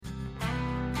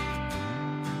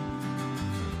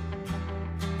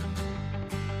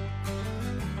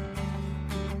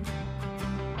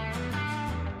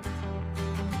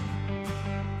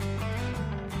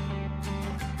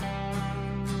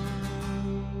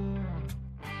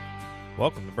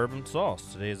Welcome to Bourbon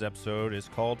Sauce. Today's episode is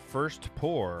called First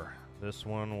Pour. This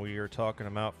one we are talking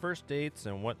about first dates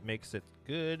and what makes it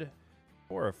good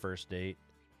for a first date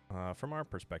from our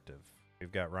perspective.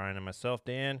 We've got Ryan and myself.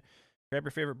 Dan, grab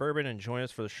your favorite bourbon and join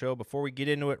us for the show. Before we get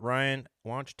into it, Ryan,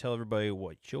 why don't you tell everybody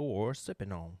what you're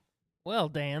sipping on? Well,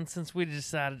 Dan, since we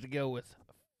decided to go with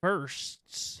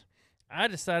firsts, I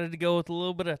decided to go with a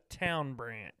little bit of Town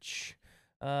Branch.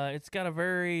 It's got a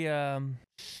very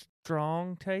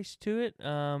strong taste to it.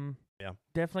 Yeah.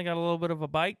 Definitely got a little bit of a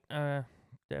bite.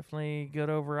 Definitely good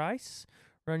over ice.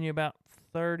 Run you about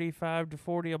 35 to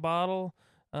 40 a bottle.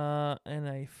 And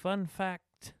a fun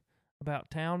fact about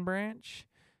Town Branch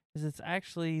is it's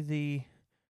actually the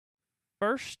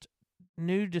first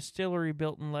new distillery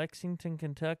built in Lexington,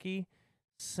 Kentucky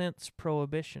since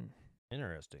Prohibition.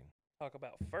 Interesting. Talk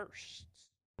about firsts.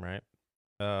 Right.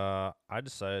 I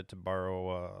decided to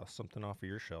borrow something off of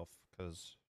your shelf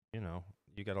because,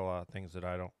 you got a lot of things that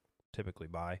I don't typically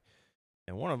buy.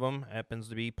 And one of them happens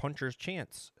to be Puncher's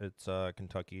Chance. It's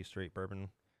Kentucky straight bourbon.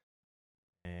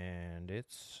 And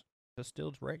it's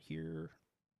distilled right here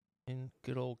in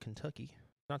good old Kentucky.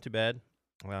 Not too bad.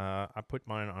 I put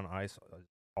mine on ice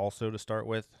also to start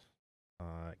with.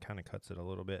 It kind of cuts it a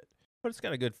little bit. But it's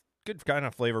got a good kind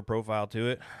of flavor profile to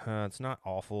it. It's not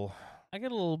awful. I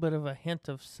get a little bit of a hint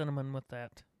of cinnamon with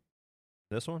that.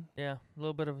 This one? Yeah, a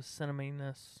little bit of a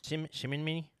cinnaminess. Shimmin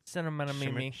mini?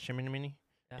 Cinnamon-mini. Shimmin mini?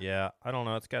 Yeah. Yeah, I don't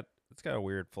know. It's got a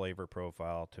weird flavor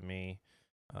profile to me.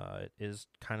 It is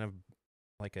kind of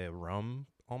like a rum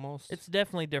almost. It's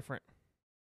definitely different.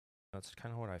 That's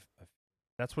kind of what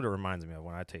that's what it reminds me of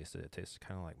when I taste it. It tastes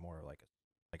kind of like more like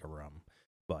a rum.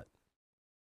 But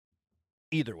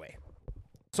either way.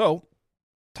 So,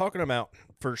 talking about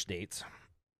first dates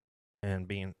and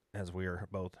being as we are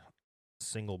both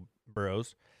single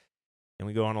bros and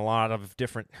we go on a lot of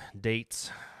different dates,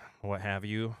 what have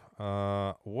you,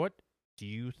 what do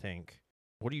you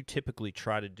typically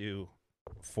try to do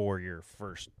for your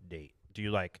first date? Do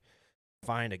you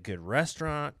find a good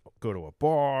restaurant, go to a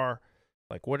bar?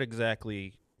 What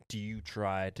exactly do you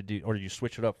try to do, or do you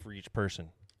switch it up for each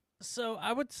person? So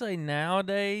I would say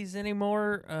nowadays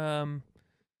anymore,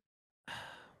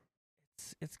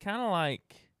 it's kind of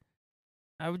like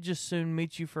I would just soon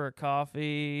meet you for a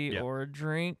coffee or a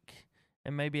drink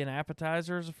and maybe an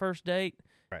appetizer as a first date.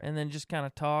 Right. And then just kind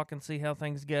of talk and see how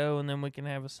things go, and then we can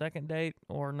have a second date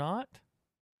or not.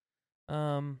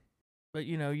 But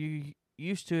you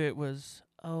used to it was,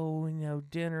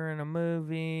 dinner and a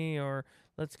movie, or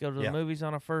let's go to the movies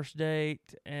on a first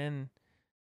date. And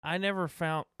I never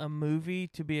found a movie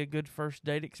to be a good first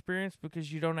date experience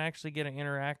because you don't actually get to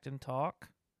interact and talk.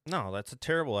 No, that's a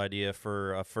terrible idea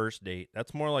for a first date.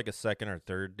 That's more like a second or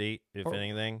third date, if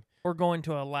anything. Or going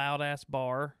to a loud-ass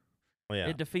bar. Well, yeah.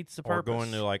 It defeats the purpose. Or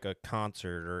going to a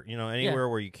concert or, anywhere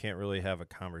where you can't really have a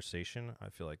conversation. I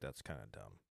feel like that's kind of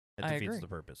dumb. It defeats agree. the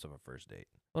purpose of a first date.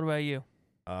 What about you?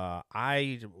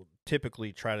 I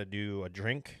typically try to do a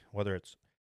drink, whether it's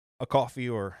a coffee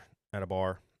or at a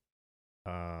bar.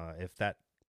 If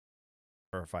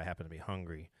I happen to be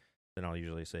hungry, then I'll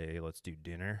usually say, let's do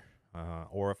dinner.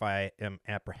 Or if I am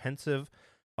apprehensive,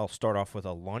 I'll start off with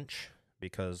a lunch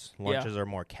because lunches are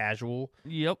more casual.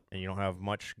 Yep. And you don't have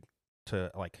much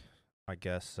to, I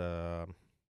guess, not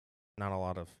a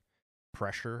lot of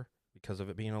pressure because of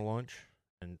it being a lunch.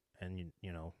 And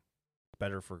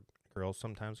better for girls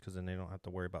sometimes because then they don't have to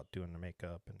worry about doing their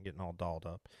makeup and getting all dolled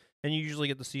up. And you usually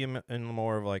get to see them in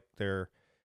more of their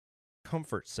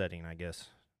comfort setting, I guess,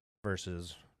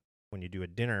 versus when you do a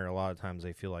dinner, a lot of times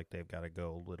they feel like they've got to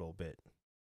go a little bit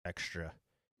extra.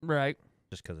 Right.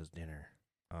 Just because it's dinner.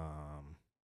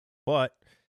 But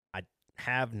I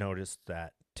have noticed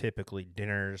that typically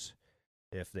dinners,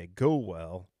 if they go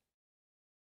well,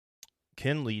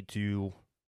 can lead to,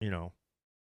 a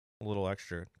little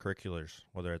extra curriculars,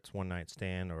 whether it's one night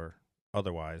stand or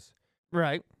otherwise.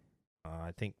 Right.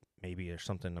 I think maybe there's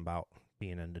something about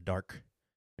being in the dark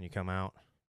when you come out.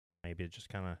 Maybe it just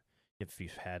kind of, if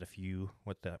you've had a few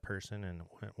with that person and it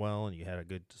went well and you had a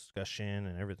good discussion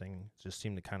and everything just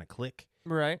seemed to kind of click.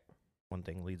 Right. One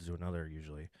thing leads to another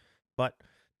usually. But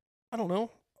I don't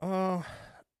know.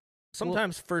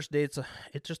 Sometimes first dates,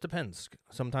 it just depends.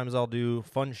 Sometimes I'll do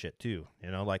fun shit too.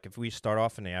 If we start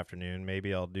off in the afternoon,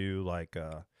 maybe I'll do like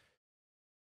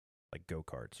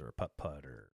go-karts or putt-putt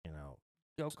or,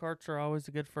 Go-karts are always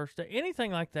a good first date.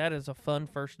 Anything like that is a fun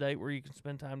first date where you can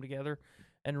spend time together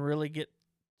and really get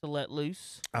to let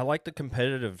loose. I like the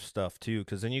competitive stuff too,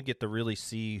 because then you get to really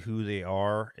see who they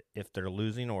are, if they're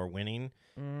losing or winning,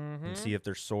 and see if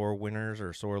they're sore winners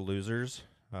or sore losers.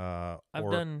 I've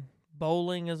done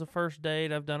bowling as a first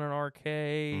date. I've done an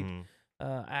arcade.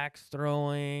 axe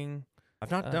throwing.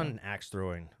 I've not done axe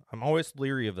throwing. I'm always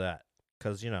leery of that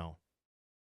because,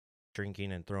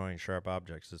 drinking and throwing sharp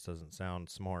objects just doesn't sound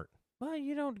smart. Well,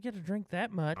 you don't get to drink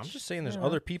that much. I'm just saying there's you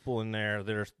other know. people in there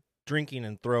that are drinking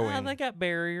and throwing. They got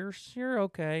barriers. You're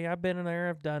okay. I've been in there.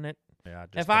 I've done it. Yeah,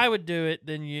 If I would do it,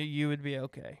 then you would be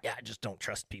okay. Yeah, I just don't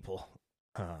trust people.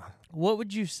 What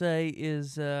would you say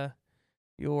is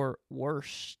your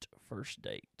worst first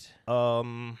date?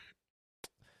 Well,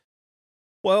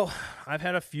 I've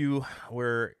had a few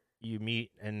where you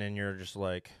meet and then you're just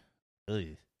like,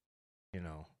 ugh,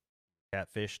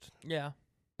 catfished. Yeah.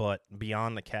 But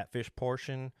beyond the catfish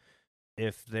portion,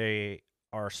 if they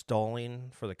are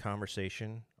stalling for the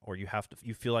conversation, or you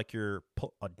feel like you're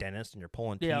a dentist and you're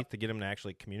pulling teeth to get them to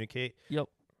actually communicate. Yep.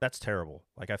 That's terrible.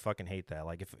 Like, I fucking hate that.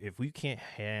 Like, if we can't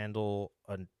handle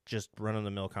a just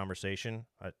run-of-the-mill conversation,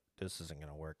 this isn't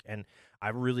going to work. And I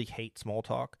really hate small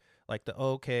talk. Like,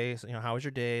 okay, so, how was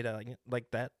your day?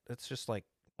 Like that. It's just like,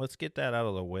 let's get that out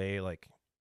of the way. Like,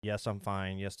 yes, I'm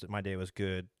fine. Yes, my day was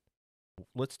good.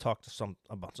 Let's talk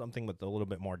about something with a little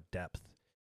bit more depth.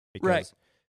 Because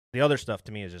the other stuff,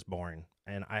 to me, is just boring.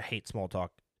 And I hate small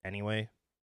talk anyway.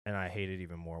 And I hate it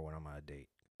even more when I'm on a date.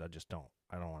 I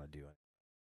don't want to do it.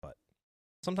 But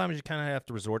sometimes you kind of have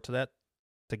to resort to that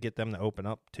to get them to open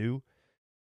up too.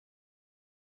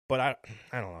 But I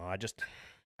don't know.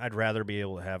 I'd rather be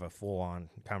able to have a full-on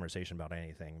conversation about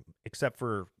anything except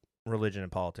for religion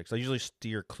and politics. I usually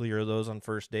steer clear of those on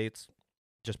first dates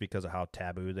just because of how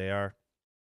taboo they are.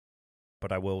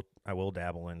 But I will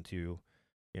dabble into,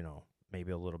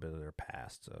 maybe a little bit of their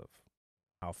past, of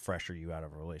how fresh are you out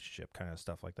of a relationship, kind of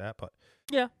stuff like that. But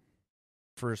yeah,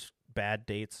 first bad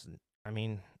dates, I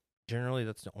mean, generally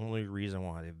that's the only reason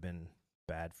why they've been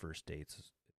bad first dates,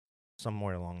 is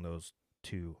somewhere along those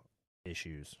two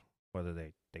issues, whether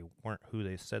they weren't who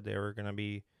they said they were going to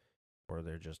be, or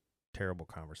they're just terrible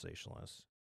conversationalists.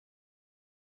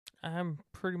 I'm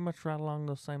pretty much right along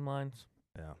those same lines.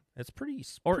 Yeah, it's pretty.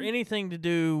 Or anything to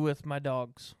do with my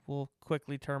dogs will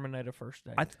quickly terminate a first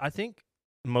date. I think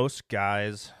most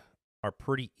guys are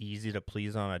pretty easy to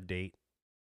please on a date,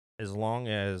 as long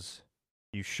as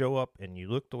you show up and you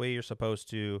look the way you're supposed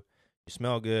to, you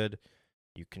smell good,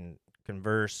 you can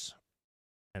converse,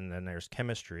 and then there's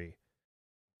chemistry.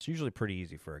 It's usually pretty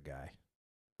easy for a guy.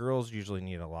 Girls usually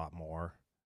need a lot more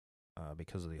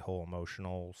because of the whole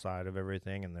emotional side of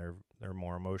everything, and they're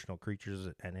more emotional creatures.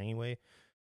 And anyway,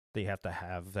 they have to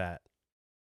have that.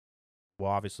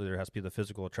 Well, obviously there has to be the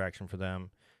physical attraction for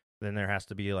them. Then there has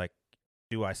to be like,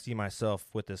 do I see myself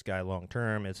with this guy long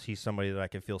term? Is he somebody that I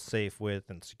can feel safe with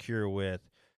and secure with?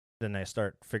 Then they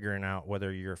start figuring out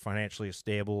whether you're financially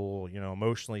stable,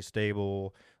 emotionally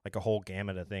stable, like a whole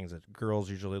gamut of things that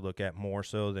girls usually look at more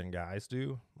so than guys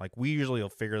do. Like, we usually will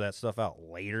figure that stuff out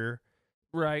later.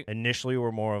 Right. Initially,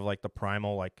 we're more of like the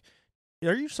primal, like,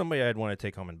 are you somebody I'd want to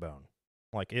take home and bone?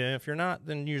 Like, if you're not,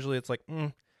 then usually it's like,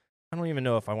 I don't even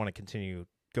know if I want to continue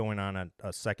going on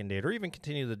a second date or even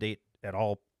continue the date at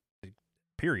all,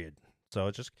 period. So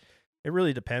it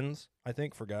really depends, I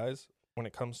think, for guys when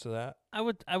it comes to that. I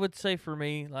would say for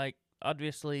me, like,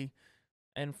 obviously,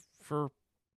 and for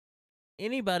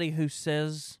anybody who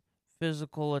says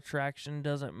physical attraction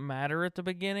doesn't matter at the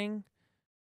beginning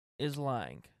is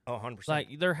lying. Oh, 100%.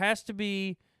 Like, there has to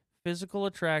be physical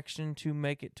attraction to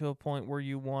make it to a point where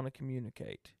you want to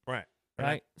communicate.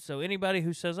 Right? So anybody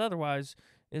who says otherwise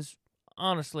is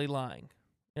honestly lying.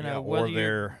 Or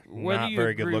they're not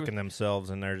very good looking themselves,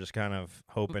 and they're just kind of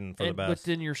hoping for the best. But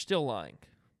then you're still lying.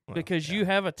 Because you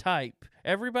have a type.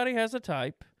 Everybody has a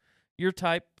type. Your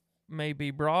type may be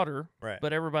broader,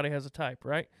 but everybody has a type,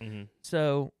 right? Mm-hmm.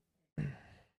 So,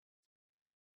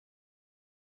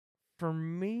 for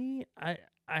me, I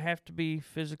have to be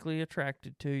physically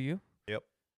attracted to you. Yep.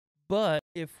 But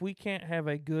if we can't have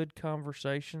a good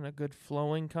conversation, a good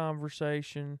flowing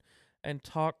conversation, and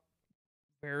talk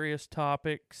various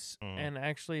topics, and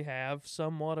actually have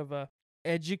somewhat of a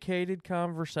educated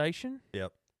conversation,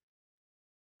 yep,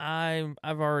 I've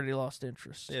already lost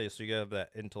interest. Yeah, so you have that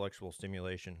intellectual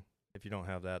stimulation. If you don't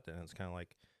have that, then it's kind of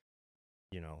like,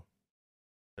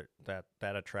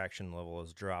 that attraction level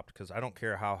is dropped. Because I don't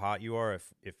care how hot you are,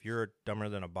 if you're dumber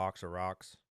than a box of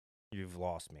rocks, you've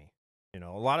lost me. A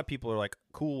lot of people are like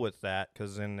cool with that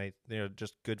because then they're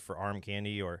just good for arm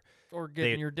candy or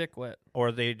getting your dick wet,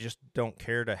 or they just don't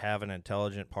care to have an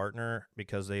intelligent partner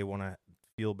because they want to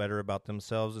feel better about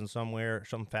themselves in some way or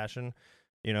some fashion.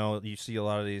 You see a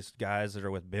lot of these guys that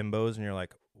are with bimbos, and you're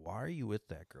like, why are you with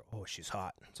that girl? Oh, she's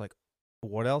hot. It's like,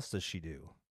 what else does she do?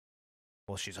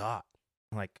 Well, she's hot.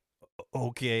 I'm like,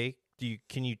 okay,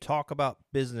 can you talk about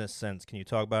business sense? Can you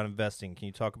talk about investing? Can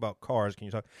you talk about cars? Can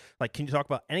you talk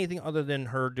about anything other than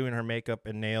her doing her makeup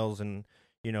and nails and,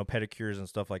 pedicures and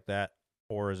stuff like that?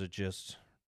 Or is it just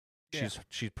Yeah.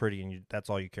 she's pretty and that's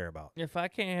all you care about? If I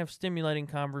can't have stimulating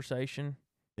conversation,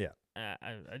 Yeah.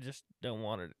 I just don't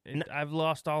want it. No. I've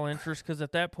lost all interest because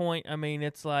at that point, I mean,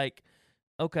 it's like,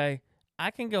 okay,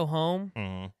 I can go home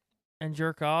Mm-hmm. and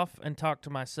jerk off and talk to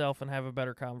myself and have a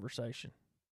better conversation.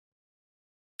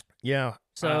 Yeah.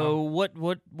 So what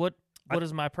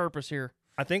is my purpose here?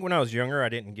 I think when I was younger, I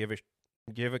didn't give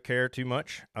a care too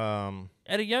much.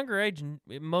 At a younger age,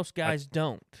 most guys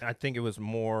don't. I think it was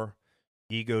more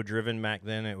ego driven back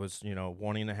then. It was,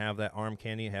 wanting to have that arm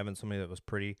candy, having somebody that was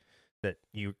pretty that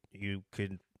you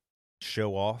could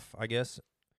show off, I guess.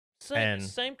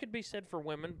 Same could be said for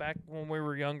women back when we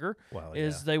were younger. Well,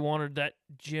 they wanted that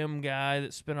gym guy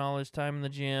that spent all his time in the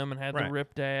gym and had the Right.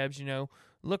 ripped abs,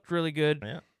 looked really good.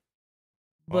 Yeah.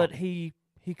 But he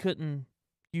couldn't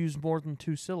use more than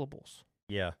 2 syllables.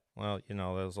 Yeah. Well, there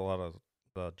was a lot of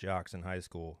the jocks in high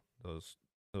school. Those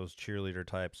cheerleader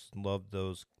types loved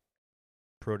those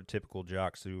prototypical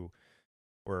jocks who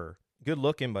were good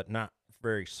looking but not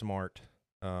very smart.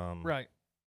 Right.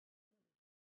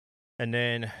 And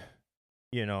then,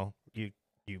 you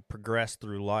progress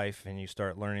through life and you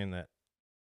start learning that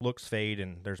looks fade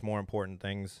and there's more important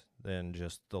things than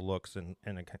just the looks,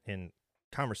 and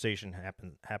conversation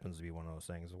happens to be one of those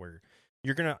things where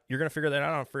you're gonna figure that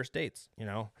out on first dates,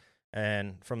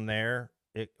 and from there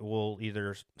it will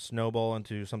either snowball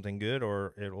into something good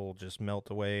or it will just melt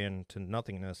away into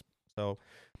nothingness. So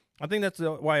I think that's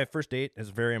why a first date is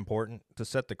very important, to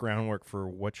set the groundwork for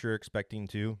what you're expecting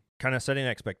to. Kind of setting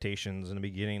expectations in the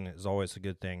beginning is always a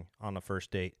good thing on the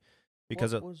first date,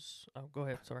 because go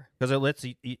ahead, sorry. Because it lets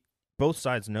both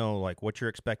sides know like what you're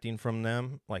expecting from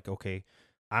them. Like, okay,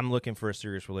 I'm looking for a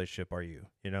serious relationship. Are you?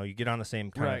 You get on the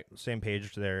same same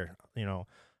page there.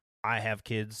 I have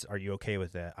kids. Are you okay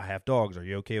with that? I have dogs. Are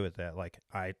you okay with that? Like,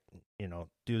 I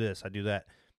do this. I do that.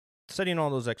 Setting all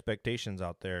those expectations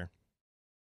out there,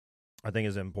 I think,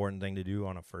 is an important thing to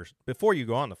do before you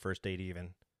go on the first date,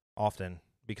 even often.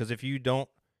 Because if you don't,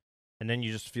 and then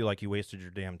you just feel like you wasted your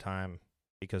damn time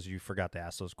because you forgot to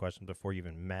ask those questions before you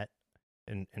even met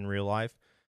in real life.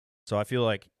 So I feel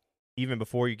like even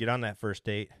before you get on that first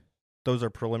date, those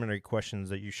are preliminary questions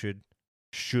that you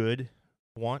should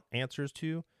want answers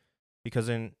to, because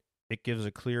then it gives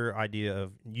a clear idea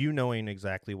of you knowing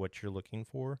exactly what you're looking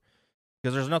for.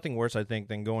 Because there's nothing worse, I think,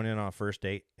 than going in on a first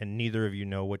date and neither of you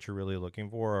know what you're really looking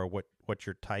for, or what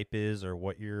your type is, or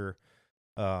what your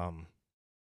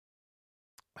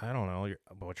I don't know,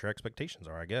 what your expectations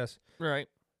are, I guess. Right.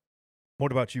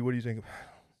 What about you? What do you think?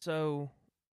 So,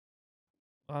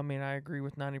 I mean, I agree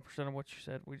with 90% of what you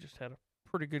said. We just had a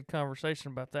pretty good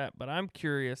conversation about that. But I'm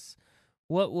curious,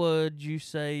 what would you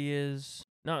say is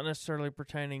not necessarily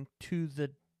pertaining to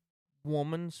the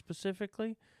woman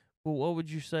specifically, but what would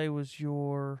you say was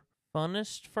your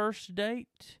funnest first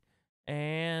date,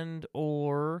 and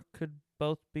or could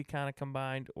both be kind of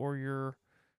combined, or your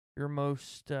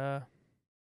most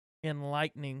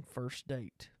enlightening first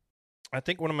date? I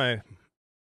think one of my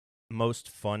most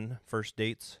fun first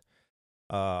dates,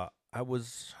 I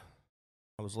was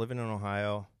living in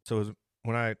Ohio. So it was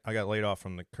when I got laid off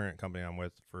from the current company I'm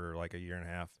with for like a year and a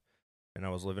half, and I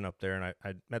was living up there, and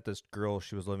I met this girl.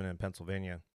 She was living in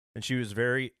Pennsylvania, and she was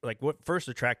very, like, what first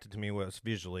attracted to me was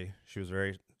visually, she was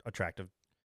very attractive.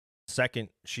 Second,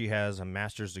 she has a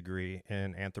master's degree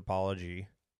in anthropology,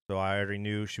 so I already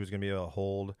knew she was going to be able to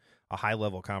hold a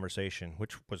high-level conversation,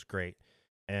 which was great.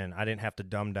 And I didn't have to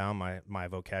dumb down my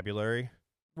vocabulary,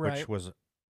 Right. which was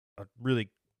a really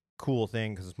cool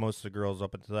thing, because most of the girls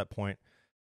up until that point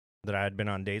that I had been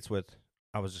on dates with,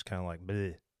 I was just kind of like,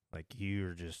 bleh, like,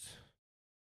 you're just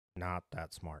not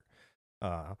that smart.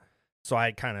 So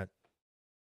I kind of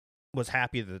was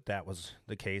happy that was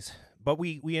the case. But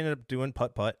we ended up doing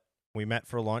putt-putt. We met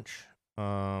for lunch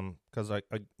because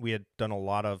we had done a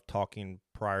lot of talking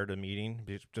prior to meeting,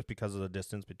 just because of the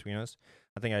distance between us.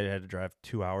 I think I had to drive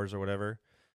 2 hours or whatever.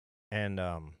 And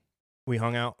we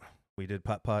hung out. We did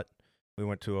putt-putt. We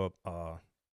went to a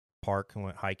park and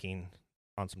went hiking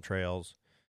on some trails.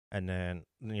 And then,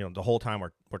 the whole time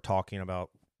we're talking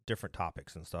about different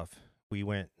topics and stuff. We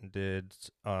went and did,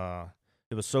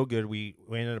 it was so good, we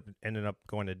ended up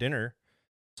going to dinner.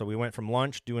 So we went from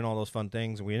lunch doing all those fun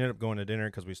things, and we ended up going to dinner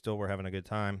because we still were having a good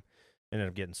time. Ended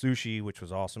up getting sushi, which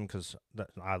was awesome because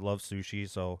I love sushi.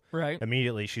 So Right.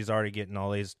 immediately she's already getting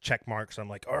all these check marks. I'm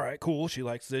like, all right, cool. She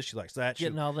likes this. She likes that.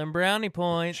 Getting all them brownie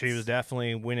points. She was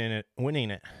definitely winning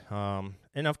it.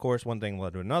 And of course, one thing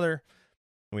led to another.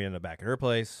 We ended up back at her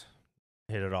place,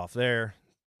 hit it off there.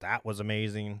 That was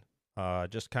amazing.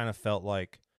 Just kind of felt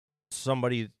like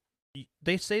somebody.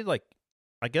 They say like,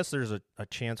 I guess there's a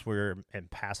chance where in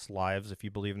past lives, if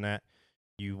you believe in that,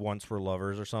 you once were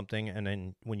lovers or something, and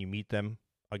then when you meet them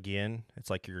again, it's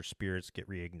like your spirits get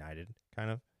reignited,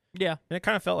 kind of. Yeah. And it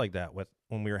kind of felt like that with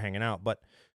when we were hanging out. But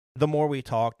the more we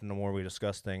talked and the more we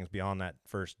discussed things beyond that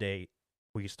first date,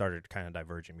 we started kind of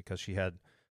diverging because she had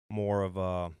more of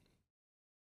a.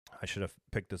 I should have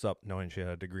picked this up knowing she had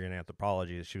a degree in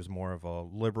anthropology. She was more of a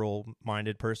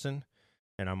liberal-minded person,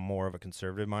 and I'm more of a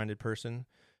conservative-minded person.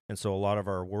 And so a lot of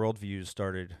our worldviews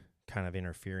started kind of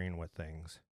interfering with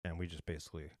things. And we just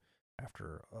basically,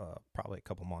 after probably a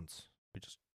couple months, we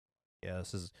just, yeah,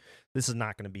 this is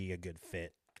not going to be a good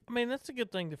fit. I mean, that's a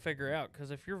good thing to figure out,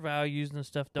 because if your values and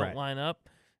stuff don't Right. line up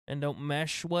and don't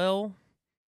mesh well,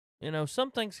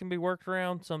 some things can be worked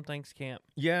around, some things can't.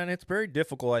 Yeah, and it's very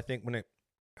difficult, I think, when it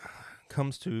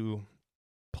comes to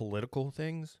political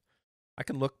things. I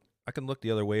can look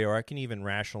the other way, or I can even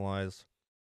rationalize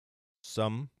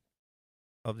some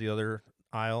of the other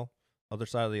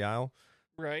side of the aisle.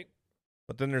 Right.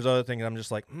 But then there's other things I'm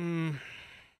just like,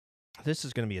 this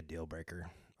is going to be a deal breaker.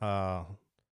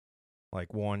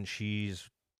 Like one, she's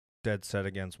dead set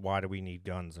against why do we need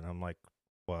guns? And I'm like,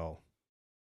 well,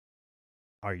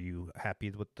 are you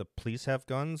happy with the police have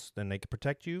guns? Then they can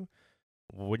protect you.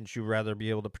 Wouldn't you rather be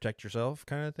able to protect yourself,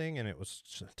 kind of thing? And it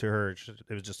was, to her,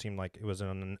 it just seemed like it was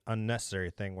an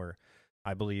unnecessary thing where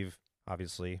I believe,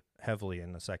 obviously, heavily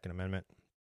in the Second Amendment.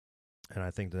 And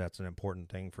I think that's an important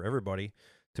thing for everybody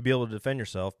to be able to defend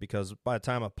yourself, because by the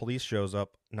time a police shows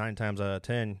up, 9 times out of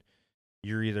 10,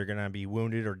 you're either going to be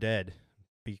wounded or dead,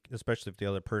 especially if the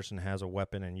other person has a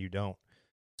weapon and you don't.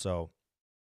 So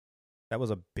that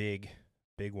was a big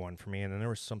one for me. And then there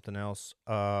was something else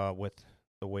with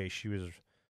the way she was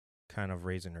kind of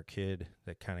raising her kid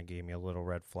that kind of gave me a little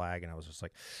red flag, and I was just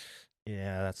like,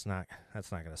 yeah, that's not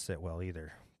going to sit well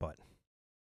either. But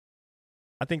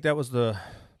I think that was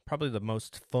probably the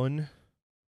most fun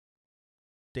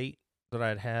date that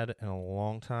I'd had in a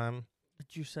long time.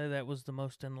 Did you say that was the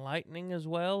most enlightening as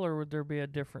well, or would there be a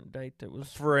different date that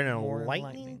was For an more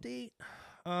enlightening date?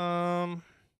 I'd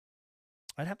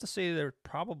have to say there are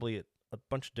probably a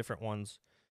bunch of different ones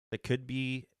that could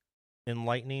be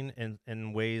enlightening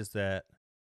in ways that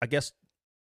I guess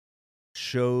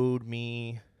showed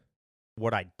me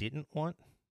what I didn't want.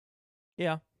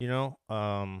 Yeah.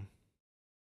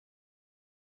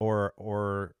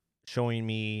 Or showing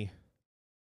me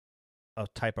a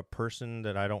type of person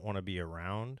that I don't want to be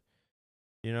around,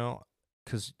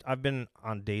 because I've been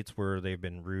on dates where they've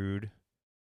been rude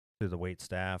to the wait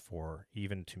staff or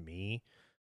even to me,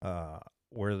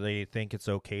 where they think it's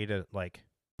okay to like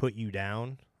put you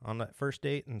down on that first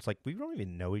date, and it's like, we don't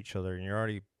even know each other and you're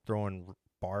already throwing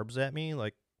barbs at me.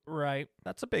 Like, right.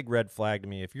 That's a big red flag to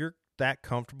me. If you're that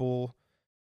comfortable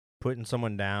putting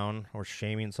someone down or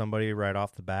shaming somebody right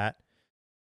off the bat,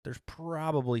 there's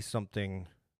probably something.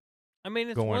 I mean,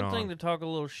 it's one thing to talk a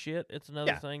little shit. It's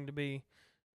another thing to be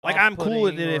like, I'm cool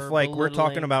with it if like we're talking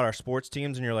belittling. about our sports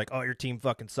teams and you're like, oh, your team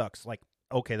fucking sucks. Like,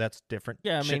 okay, that's different.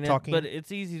 Yeah, I shit mean, talking. but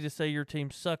it's easy to say your team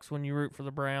sucks when you root for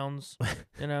the Browns.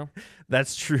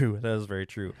 That's true. That is very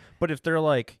true. But if they're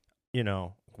like,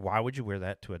 why would you wear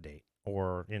that to a date?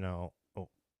 Or, oh,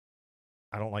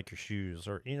 I don't like your shoes,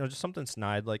 or just something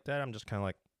snide like that. I'm just kind of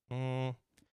like,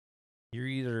 you're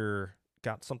either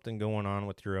got something going on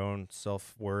with your own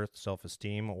self-worth,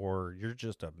 self-esteem, or you're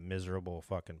just a miserable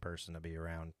fucking person to be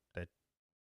around.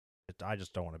 I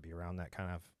just don't want to be around that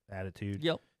kind of attitude.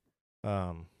 Yep.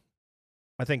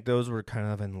 I think those were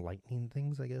kind of enlightening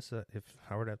things, I guess, if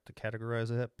I were to have to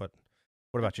categorize it. But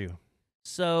what about you?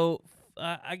 So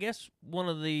I guess one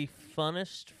of the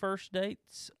funnest first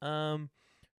dates for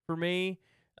me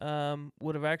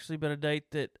would have actually been a date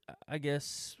that I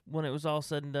guess when it was all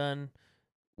said and done,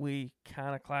 we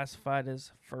kind of classified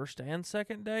as first and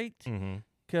second date.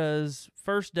 Because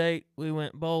first date, we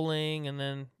went bowling and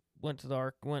then went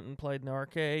and played in the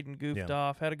arcade and goofed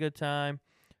off, had a good time.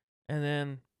 And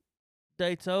then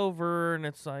date's over and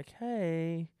it's like,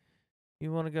 hey,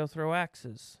 you want to go throw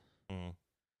axes?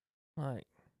 Like,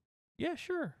 yeah,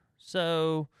 sure.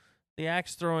 So the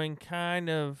axe throwing kind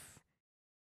of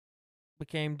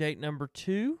became date number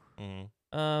 2.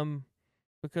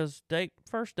 Because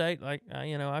first date, like,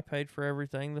 I paid for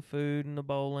everything, the food and the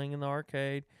bowling and the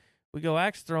arcade. We go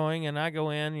axe throwing, and I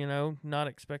go in, not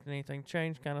expecting anything to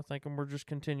change, kind of thinking we're just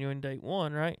continuing date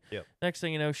 1, right? Yep. Next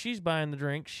thing you know, she's buying the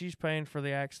drink, she's paying for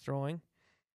the axe throwing,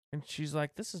 and she's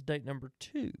like, this is date number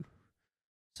 2.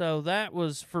 So that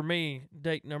was, for me,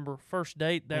 first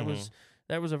date, that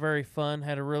That was a very fun,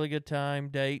 had a really good time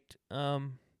date. I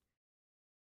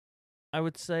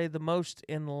would say the most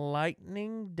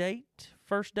enlightening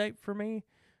first date for me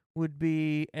would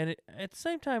be, and at the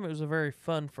same time, it was a very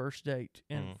fun first date,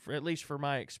 and at least for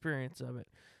my experience of it.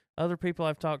 Other people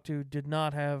I've talked to did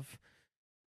not have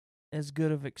as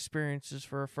good of experiences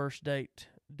for a first date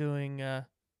doing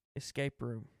escape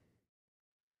room.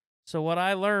 So what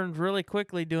I learned really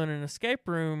quickly doing an escape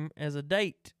room as a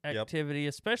date activity,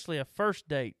 especially a first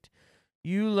date,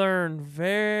 you learn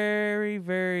very,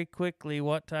 very quickly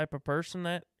what type of person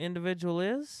that individual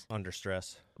is. Under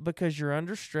stress. Because you're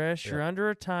under stress, you're under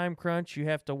a time crunch, you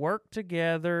have to work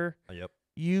together. Yep.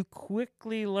 You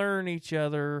quickly learn each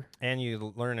other. And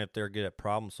you learn if they're good at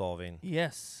problem solving.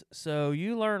 Yes. So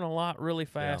you learn a lot really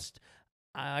fast.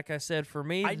 Like I said, for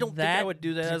me, I don't think I would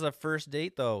do that as a first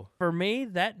date, though. For me,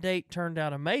 that date turned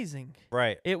out amazing.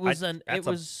 Right. It was a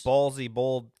ballsy,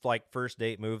 bold, like first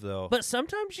date move, though. But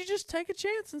sometimes you just take a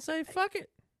chance and say, "Fuck it."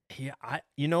 Yeah,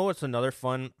 you know what's another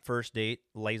fun first date?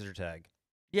 Laser tag.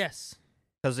 Yes.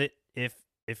 Because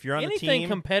if you're on anything the team,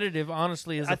 competitive,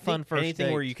 honestly, is a fun first anything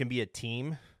date. where you can be a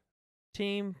team,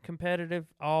 competitive,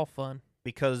 all fun.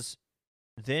 Because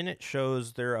then it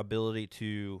shows their ability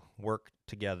to work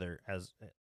together as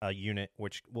a unit,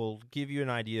 which will give you an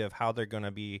idea of how they're going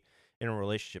to be in a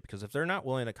relationship. Because if they're not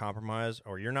willing to compromise,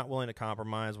 or you're not willing to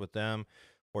compromise with them,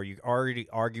 or you're already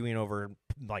arguing over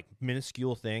like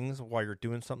minuscule things while you're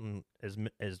doing something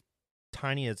as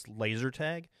tiny as laser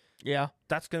tag,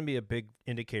 that's going to be a big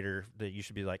indicator that you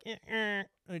should be like,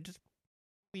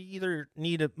 we either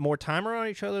need more time around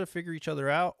each other to figure each other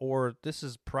out, or this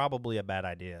is probably a bad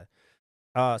idea.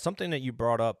 Something that you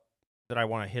brought up that I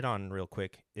want to hit on real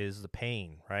quick is the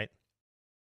paying, right?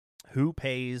 Who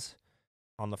pays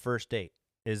on the first date?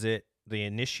 Is it the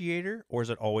initiator, or is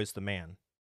it always the man?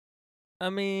 I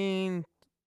mean,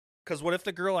 because what if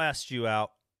the girl asks you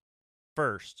out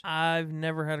first? I've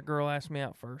never had a girl ask me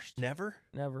out first. Never?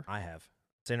 Never. I have.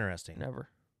 It's interesting. Never.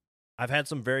 I've had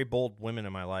some very bold women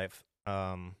in my life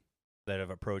that have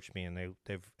approached me, and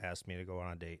they've asked me to go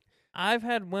on a date. I've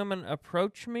had women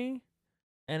approach me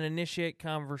and initiate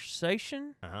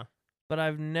conversation, but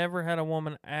I've never had a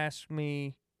woman ask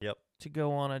me to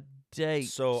go on a date.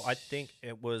 So I think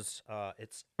it was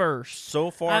it's first. So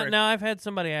far, now I've had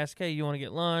somebody ask, "Hey, you want to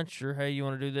get lunch?" or "Hey, you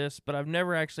want to do this?" But I've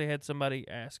never actually had somebody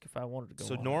ask if I wanted to go.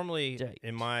 So on normally, a date.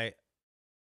 in my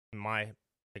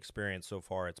experience so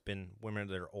far, it's been women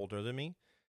that are older than me,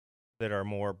 that are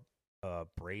more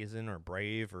brazen or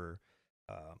brave, or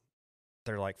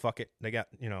they're like, fuck it, they got,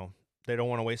 they don't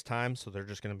want to waste time, so they're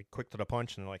just going to be quick to the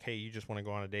punch, and they're like, hey, you just want to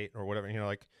go on a date or whatever,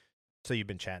 like, so you've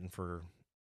been chatting for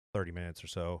 30 minutes or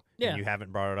so, and you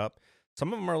haven't brought it up.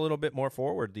 Some of them are a little bit more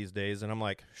forward these days, and I'm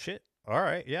like, shit, all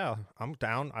right, yeah, I'm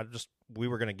down. We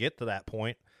were going to get to that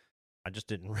point. I just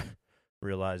didn't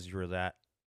realize you were that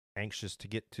anxious to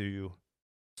get to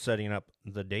setting up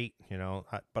the date,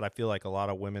 but I feel like a lot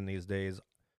of women these days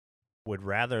would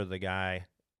rather the guy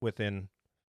within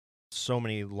so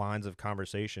many lines of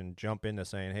conversation jump into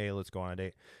saying, hey, let's go on a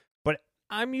date. But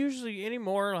I'm usually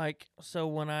anymore like, so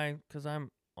because I'm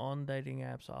on dating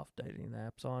apps, off dating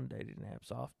apps, on dating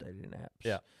apps, off dating apps.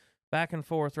 Yeah. Back and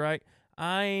forth, right?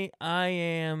 I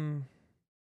am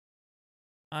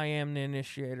the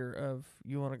initiator of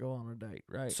you want to go on a date,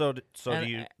 right? So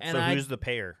who's the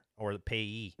payer or the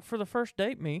payee? For the first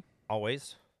date, me.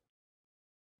 Always?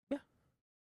 Yeah.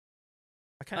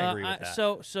 I kind of agree with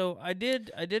that. So I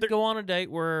did go on a date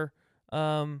where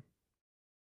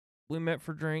we met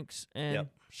for drinks, and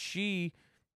she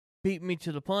beat me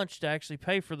to the punch to actually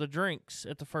pay for the drinks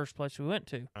at the first place we went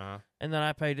to. And then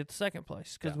I paid at the second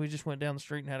place because we just went down the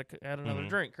street and had another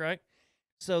drink, right?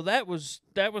 So that was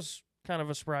kind of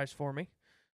a surprise for me.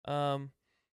 But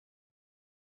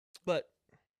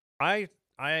I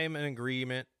am in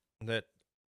agreement that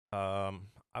I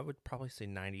would probably say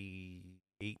 98%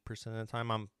 of the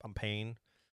time I'm paying.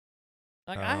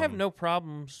 Like I have no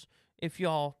problems if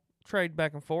y'all trade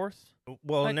back and forth.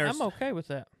 Well, like, I'm okay with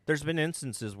that. There's been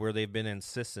instances where they've been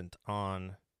insistent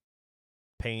on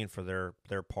paying for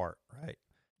their part, right?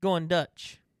 Going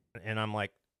Dutch. And I'm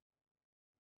like,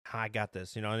 I got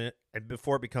this, and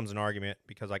before it becomes an argument,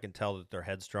 because I can tell that they're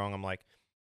headstrong, I'm like,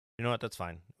 you know what, that's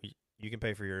fine. You can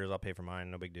pay for yours, I'll pay for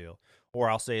mine, no big deal. Or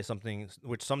I'll say something,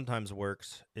 which sometimes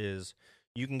works, is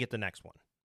you can get the next one,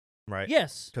 right?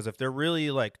 Yes. Because if they're really,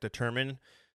 like, determined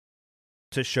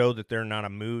to show that they're not a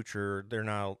mooch, or they're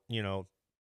not,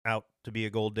 out to be a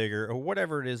gold digger, or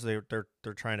whatever it is they're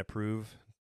trying to prove,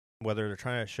 whether they're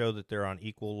trying to show that they're on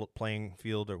equal playing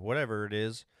field or whatever it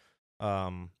is,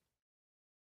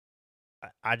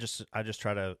 I just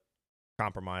try to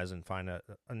compromise and find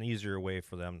an easier way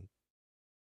for them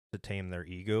to tame their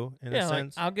ego in a Yeah,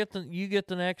 like sense. you get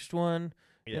the next one.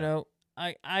 Yeah. You know,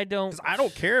 I don't. Because I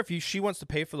don't care if she wants to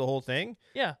pay for the whole thing.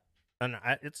 Yeah. And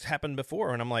it's happened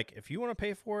before, and I'm like, if you want to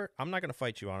pay for it, I'm not going to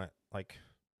fight you on it. Like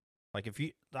if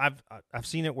you, I've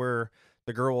seen it where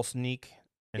the girl will sneak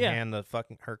and Yeah. hand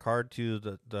her card to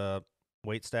the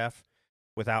wait staff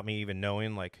without me even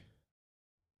knowing. Like,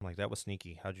 I'm like, that was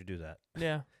sneaky. How'd you do that?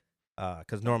 Yeah.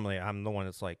 Because normally I'm the one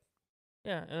that's like,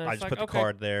 Yeah. And I it's just like, put the okay,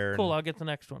 card there. cool. And I'll get the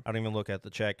next one. I don't even look at the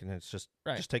check, and it's just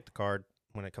Right. just take the card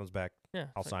when it comes back. Yeah.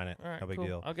 I'll it's sign it. All right, No big cool.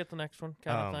 deal. I'll get the next one,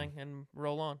 kind of thing, and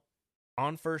roll on.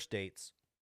 On first dates,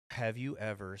 have you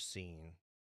ever seen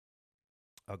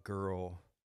a girl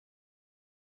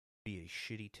be a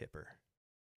shitty tipper?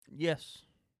 Yes.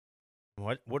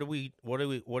 What do we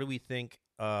think?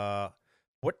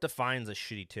 What defines a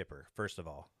shitty tipper? First of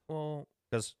all, Well,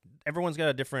 because everyone's got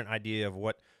a different idea of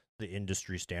what the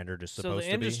industry standard is so supposed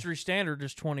the to be. industry standard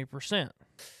is 20%.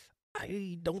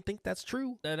 I don't think that's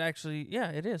true. That actually, yeah,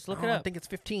 it is. Look No, it up. I think it's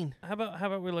 15. How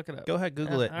about we look it up? Go ahead,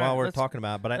 Google it all while right, we're let's- talking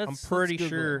about it. But I'm let's pretty Google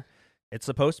sure it. it's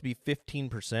supposed to be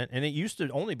 15%, and it used to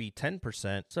only be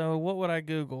 10%. So what would I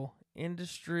Google?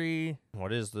 Industry.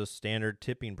 What is the standard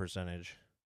tipping percentage?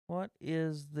 What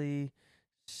is the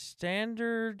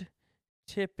standard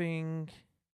tipping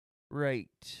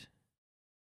rate?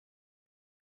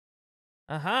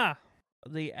 Aha.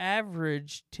 The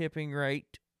average tipping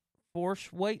rate for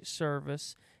wait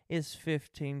service is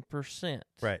 15%.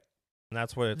 Right. And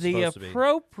that's what it's The supposed to be.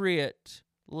 appropriate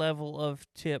level of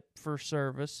tip for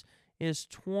service is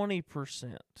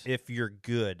 20%. If you're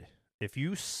good. If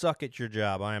you suck at your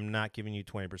job, I am not giving you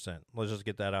 20%. Let's just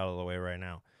get that out of the way right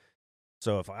now.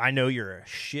 So if I know you're a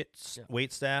shit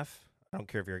wait staff, I don't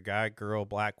care if you're a guy, girl,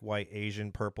 black, white,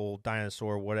 Asian, purple,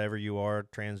 dinosaur, whatever you are,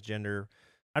 transgender,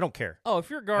 I don't care. Oh,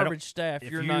 if you're garbage staff,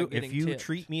 you're not getting If you tipped.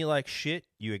 treat me like shit,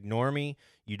 you ignore me,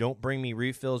 you don't bring me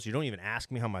refills, you don't even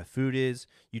ask me how my food is,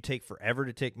 you take forever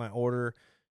to take my order,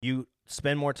 you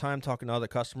spend more time talking to other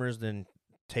customers than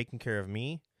taking care of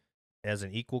me as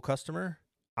an equal customer,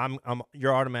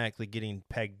 you're automatically getting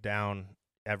pegged down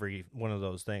every one of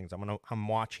those things. I'm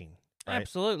watching. Right?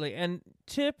 Absolutely. And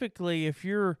typically, if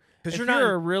you're not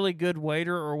a really good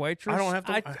waiter or waitress, I don't have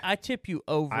to- I tip you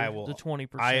over the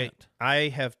 20%. I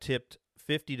have tipped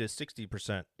 50 to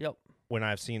 60%. Yep. When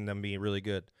I've seen them be really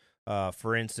good.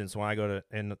 For instance, when I go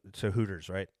to Hooters,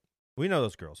 right? We know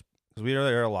those girls because we are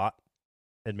there a lot.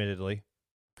 Admittedly,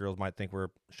 girls might think we're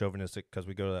chauvinistic because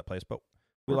we go to that place, but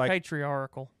We're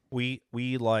patriarchal. We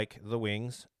like the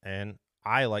wings, and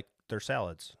I like their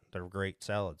salads. They're great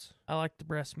salads. I like the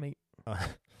breast meat.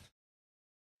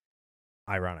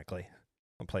 Ironically,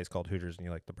 a place called Hooters, and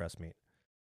you like the breast meat.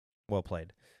 Well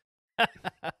played.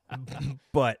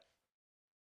 But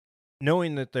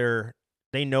knowing that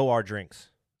they know our drinks,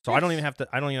 so Yes. I don't even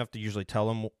have to usually tell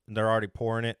them. They're already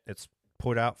pouring it. It's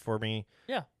put out for me.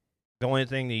 Yeah. The only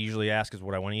thing they usually ask is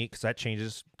what I want to eat, because that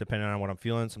changes depending on what I'm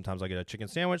feeling. Sometimes I get a chicken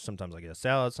sandwich. Sometimes I get a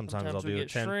salad. Sometimes I'll we do a get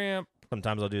 10. shrimp.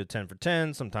 Sometimes I'll do a 10 for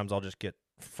 10. Sometimes I'll just get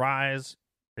fries.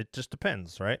 It just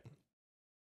depends, right?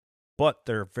 But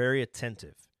they're very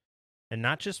attentive. And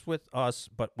not just with us,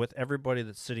 but with everybody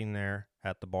that's sitting there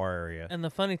at the bar area. And the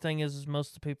funny thing is most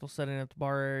of the people sitting at the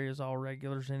bar area is all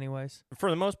regulars anyways. For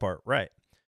the most part, right.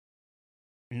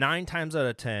 9 times out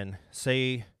of 10,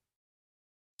 say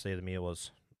the meal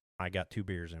was, I got 2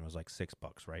 beers and it was like $6,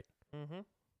 right? Mm-hmm.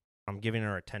 I'm giving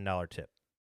her a $10 tip.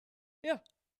 Yeah.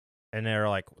 And they're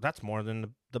like, that's more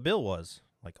than the bill was.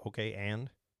 Like, okay, and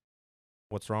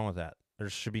what's wrong with that? There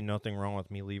should be nothing wrong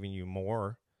with me leaving you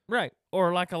more. Right.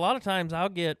 Or like a lot of times I'll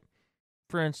get,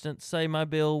 for instance, say my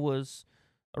bill was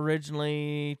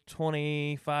originally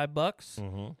 $25,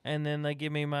 Mm-hmm. and then they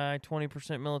give me my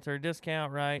 20% military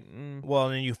discount, right? And Well,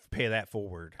 then you pay that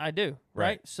forward, I do, right?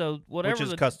 Right. So whatever which is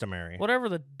the customary. whatever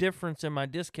the difference in my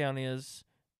discount is,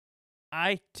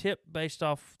 I tip based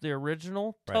off the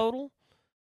original Right. total,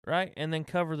 right? And then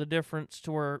cover the difference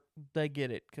to where they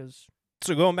get it. Cause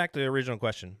So going back to the original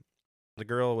question, the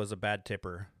girl was a bad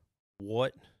tipper.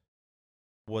 What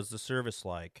was the service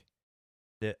like?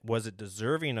 Was it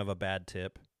deserving of a bad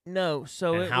tip? no,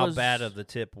 so And it how was, bad of the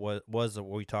tip was are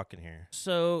we talking here?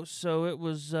 So it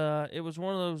was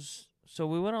one of those. So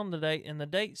we went on the date, and the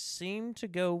date seemed to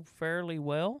go fairly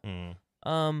well.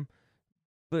 Mm.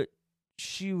 But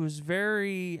she was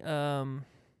very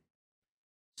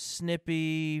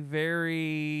snippy,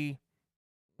 very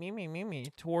me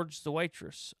towards the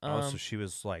waitress. Oh, so she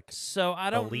was like So I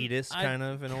don't elitist, kind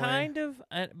of, in a way? kind of,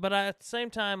 but at the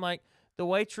same time, like the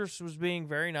waitress was being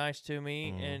very nice to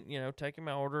me, Mhm. and taking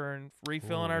my order and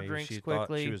refilling Ooh, our maybe drinks she thought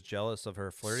quickly. she was jealous of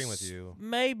her flirting with you.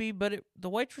 Maybe, but the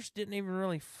waitress didn't even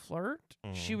really flirt.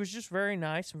 She Mhm. was just very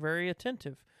nice and very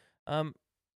attentive.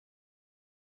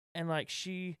 And like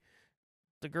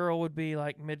the girl would be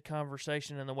like mid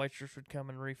conversation, and the waitress would come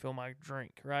and refill my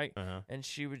drink, right? Uh-huh. And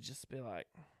she would just be like,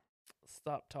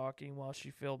 stop talking while she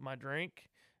filled my drink,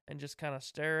 and just kind of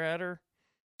stare at her.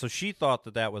 So she thought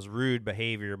that was rude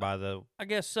behavior by I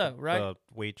guess so, right? the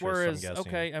waitress, I'm Whereas, guessing.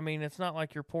 okay, I mean, it's not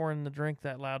like you're pouring the drink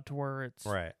that loud to where it's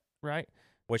Right. right.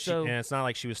 And it's not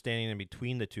like she was standing in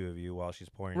between the two of you while she's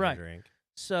pouring Right. your drink.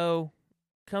 So,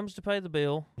 comes to pay the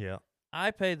bill. Yeah. I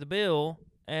pay the bill,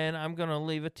 and I'm gonna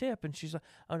leave a tip, and she's like,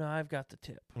 "Oh no, I've got the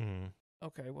tip." Mm-hmm.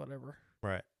 Okay, whatever.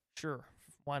 Right. Sure,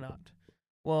 why not?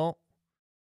 Well,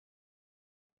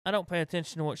 I don't pay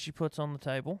attention to what she puts on the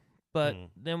table, but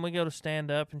then we go to stand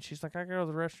up, and she's like, "I go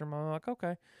to the restroom." I'm like,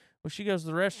 "Okay." Well, she goes to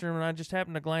the restroom, and I just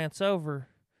happen to glance over.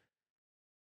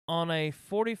 On a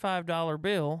 $45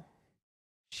 bill,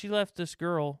 she left this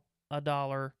girl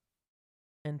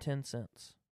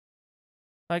 $1.10.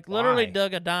 Like literally Why?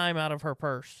 dug a dime out of her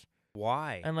purse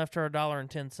Why? and left her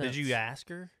 $1.10. Did you ask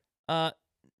her?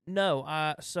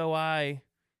 No. So I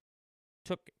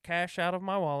took cash out of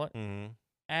my wallet, Mm-hmm.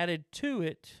 added to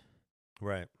it,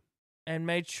 Right. and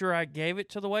made sure I gave it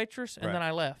to the waitress, and then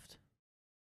I left.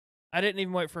 I didn't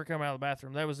even wait for her to come out of the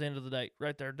bathroom. That was the end of the date.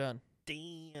 Right there, done.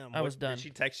 Damn. I was done. Did she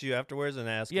text you afterwards and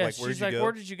ask, Yes, where'd she's you like, go?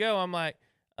 "Where did you go?" I'm like,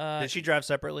 Did she drive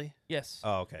separately? Yes.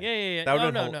 Oh, okay. Yeah. That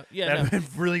would've No. Yeah, That'd no. have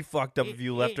been really fucked up if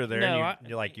you left her there No,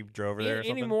 and you drove her there or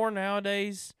something. Anymore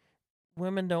nowadays,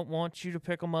 women don't want you to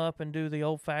pick them up and do the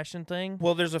old-fashioned thing.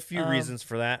 Well, there's a few reasons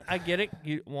for that. I get it.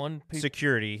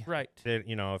 Security. Right.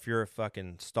 If you're a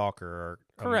fucking stalker or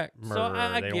Correct. a So murderer,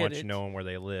 I they get want it. you knowing where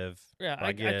they live. Yeah, So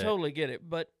I get it. totally get it.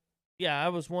 But, yeah, I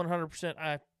was 100%.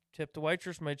 I tipped the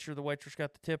waitress, made sure the waitress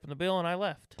got the tip and the bill, and I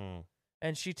left. Mm.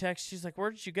 And she texts, she's like,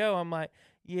 "Where did you go?" I'm like,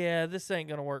 "Yeah, this ain't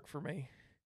going to work for me."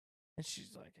 And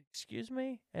she's like, "Excuse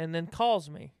me?" And then calls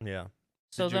me. Yeah.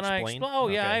 So Did you then I explain?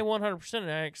 explained, Okay. I 100%,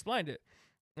 and I explained it.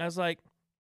 I was like,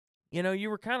 you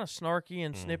were kind of snarky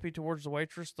and snippy towards the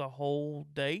waitress the whole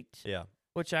date. Yeah.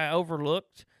 Which I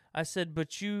overlooked. I said,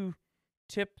 but you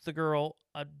tipped the girl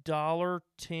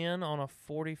 $1.10 on a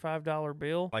 $45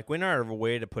 bill. Like, went out of a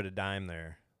way to put a dime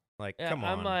there. Like, come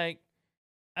on. I'm like,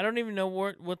 I don't even know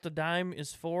what the dime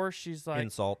is for. She's like,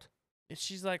 insult.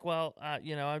 She's like, well,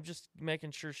 I'm just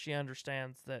making sure she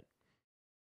understands that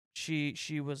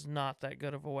she was not that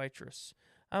good of a waitress.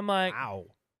 I'm like, ow.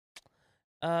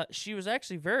 She was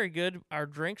actually very good. Our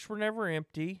drinks were never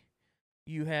empty.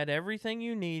 You had everything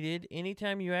you needed.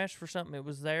 Anytime you asked for something, it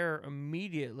was there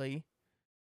immediately.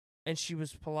 And she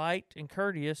was polite and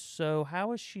courteous. So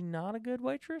how is she not a good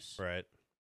waitress? Right.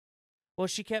 Well,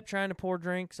 she kept trying to pour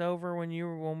drinks over when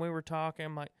we were talking.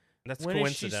 I'm like, That's when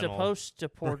is she coincidental. supposed to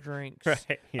pour drinks?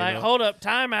 Right. Like, hold up,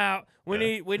 time out. We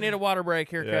need a water break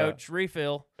here, Yeah. Coach.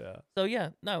 Refill. Yeah. So yeah,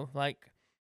 no, like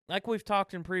we've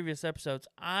talked in previous episodes,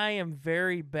 I am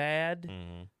very bad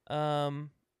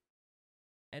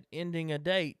at ending a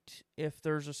date if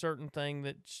there's a certain thing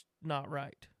that's not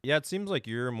right. Yeah, it seems like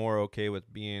you're more okay with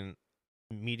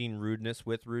meeting rudeness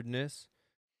with rudeness,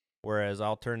 whereas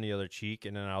I'll turn the other cheek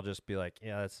and then I'll just be like,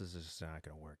 yeah, this is just not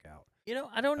going to work out.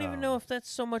 I don't even know if that's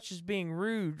so much as being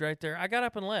rude right there. I got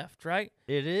up and left, right?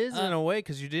 It is in a way,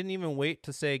 because you didn't even wait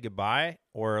to say goodbye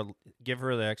or give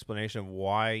her the explanation of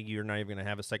why you're not even going to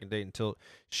have a second date until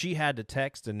she had to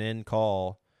text and then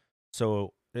call.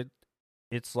 So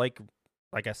it's like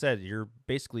I said, you're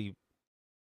basically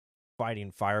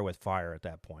fighting fire with fire at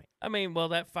that point. I mean, well,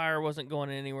 that fire wasn't going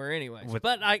anywhere anyways.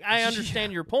 But I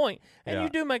understand your point, and you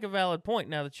do make a valid point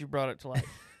now that you brought it to light.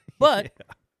 But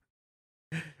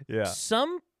yeah.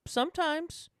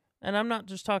 Sometimes, and I'm not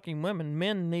just talking women,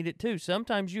 men need it too.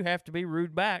 Sometimes you have to be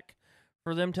rude back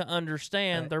for them to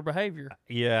understand their behavior.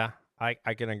 Yeah, I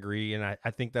can agree, and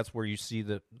I think that's where you see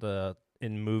the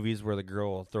in movies where the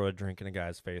girl will throw a drink in a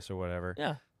guy's face or whatever.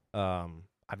 Yeah.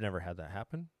 I've never had that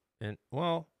happen, and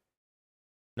well,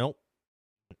 nope,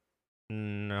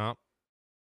 no.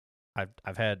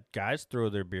 I've had guys throw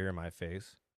their beer in my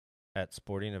face at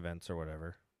sporting events or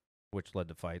whatever, which led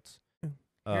to fights.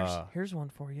 Here's one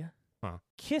for you. Huh.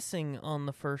 Kissing on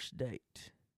the first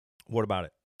date. What about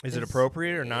it? Is it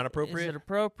appropriate or not appropriate? Is it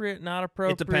appropriate, not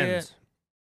appropriate? It depends.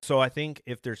 So I think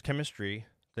if there's chemistry,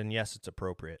 then yes, it's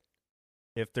appropriate.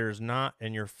 If there's not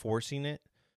and you're forcing it,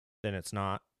 then it's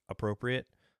not appropriate.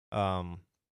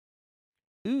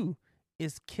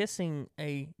 Is kissing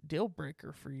a deal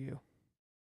breaker for you?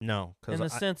 No. In the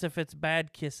sense if it's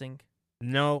bad kissing.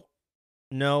 No.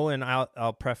 No, and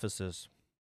I'll preface this.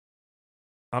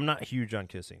 I'm not huge on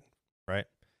kissing, right?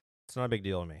 It's not a big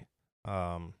deal to me.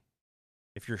 Um,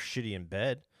 if you're shitty in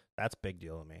bed, that's a big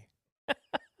deal to me.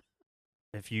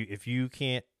 If you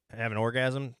can't have an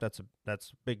orgasm, that's a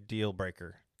big deal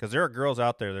breaker. Because there are girls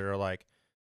out there that are like,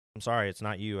 I'm sorry, it's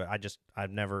not you.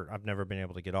 I've never been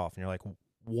able to get off. And you're like,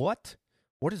 what?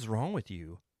 What is wrong with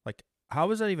you? Like, how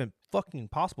is that even fucking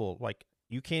possible? Like,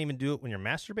 you can't even do it when you're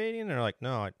masturbating? And they're like,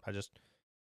 no, I just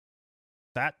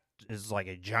that is like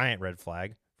a giant red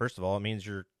flag. First of all, it means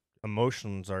your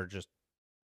emotions are just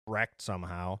wrecked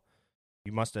somehow.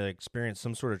 You must have experienced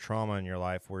some sort of trauma in your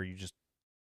life where you just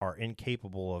are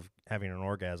incapable of having an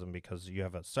orgasm because you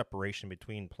have a separation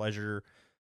between pleasure,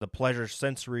 the pleasure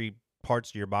sensory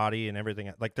parts of your body and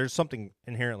everything. Like there's something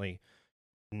inherently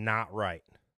not right,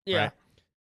 Yeah. right?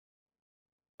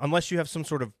 Unless you have some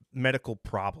sort of medical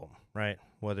problem, right?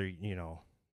 Whether,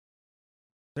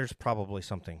 there's probably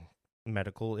something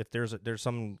medical. If there's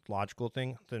some logical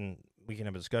thing, then we can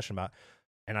have a discussion about.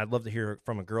 And I'd love to hear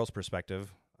from a girl's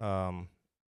perspective.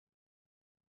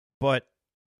 But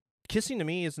kissing to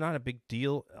me is not a big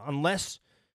deal unless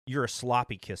you're a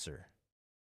sloppy kisser.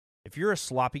 If you're a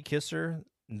sloppy kisser,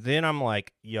 then I'm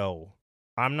like, yo,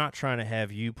 I'm not trying to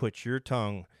have you put your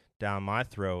tongue down my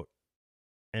throat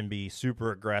and be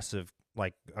super aggressive.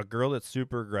 Like a girl that's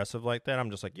super aggressive like that,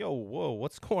 I'm just like, yo, whoa,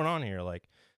 what's going on here? Like,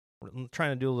 I'm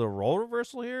trying to do a little role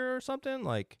reversal here or something?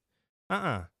 Like,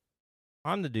 I'm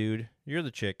the dude. You're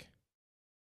the chick.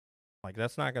 Like,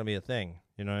 that's not going to be a thing.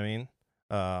 You know what I mean?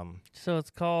 So it's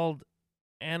called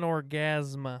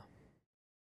anorgasma.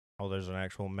 Oh, there's an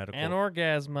actual medical.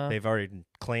 Anorgasma. They've already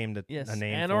claimed a Yes,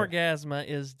 name for it. anorgasma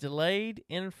is delayed,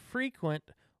 infrequent,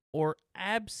 or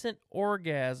absent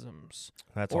orgasms,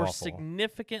 That's or awful.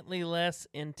 significantly less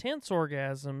intense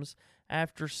orgasms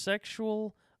after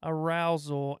sexual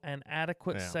arousal and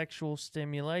adequate Yeah. sexual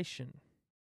stimulation.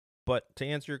 But to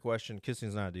answer your question, kissing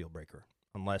is not a deal breaker.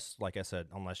 Unless, like I said,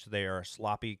 unless they are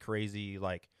sloppy, crazy,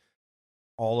 like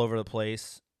all over the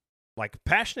place. Like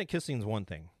passionate kissing is one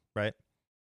thing, right?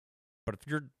 But if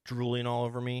you're drooling all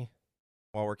over me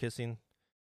while we're kissing,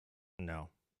 no.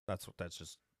 That's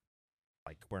just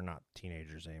like we're not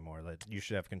teenagers anymore. That you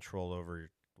should have control over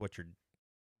what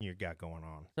you got going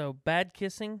on. So bad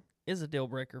kissing is a deal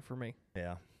breaker for me.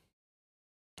 Yeah.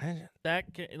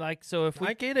 So if we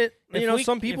I get it. if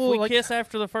Some people if we like kiss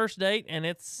after the first date and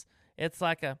it's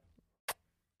like a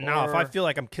now, if I or- feel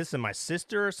like I'm kissing my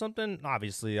sister or something,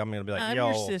 obviously I'm gonna be like, I'm "Yo,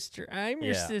 your sister. I'm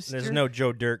your yeah." sister. There's no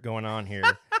Joe Dirt going on here.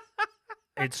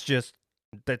 It's just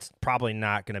that's probably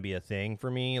not gonna be a thing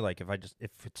for me. Like if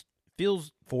it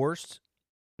feels forced,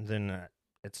 then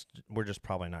we're just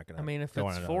probably not gonna. I mean, if go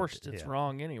it's on forced, it's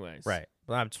wrong anyways. right?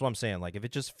 But that's what I'm saying. Like if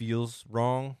it just feels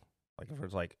wrong, like if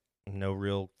it's like no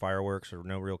real fireworks or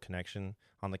no real connection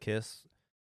on the kiss,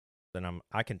 then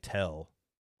I can tell.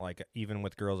 Like even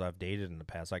with girls I've dated in the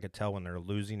past, I could tell when they're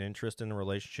losing interest in the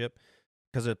relationship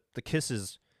because the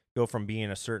kisses go from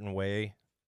being a certain way,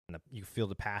 and you feel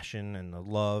the passion and the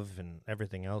love and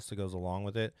everything else that goes along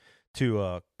with it, to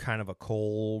a kind of a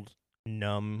cold,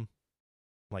 numb,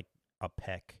 like a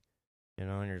peck, and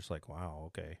you're just like, wow,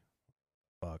 okay,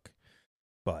 fuck.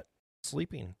 But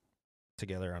sleeping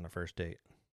together on the first date,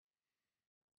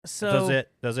 So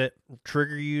does it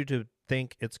trigger you to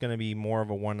think it's going to be more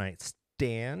of a one night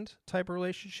stand type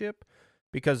relationship?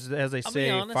 Because as they I'll be say,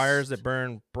 honest. fires that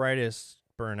burn brightest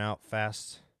burn out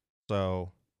fast.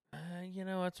 So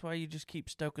that's why you just keep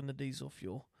stoking the diesel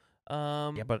fuel.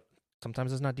 yeah, but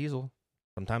sometimes it's not diesel.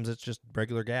 Sometimes it's just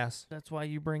regular gas. That's why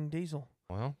you bring diesel.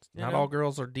 Well, You not know? all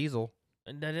girls are diesel.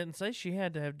 And I didn't say she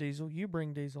had to have diesel. You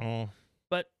bring diesel. Mm.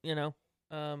 But,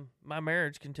 my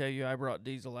marriage can tell you I brought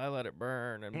diesel. I let it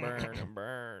burn and burn and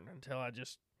burn until I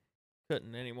just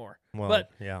couldn't anymore. Well,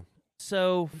 But yeah.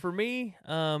 so for me,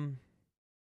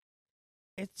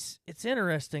 it's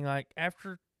interesting. Like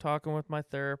after talking with my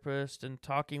therapist and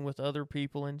talking with other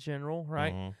people in general,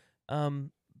 right?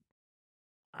 Mhm.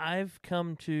 I've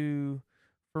come to,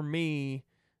 for me,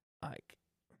 like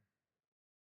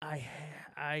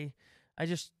I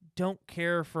just don't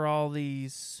care for all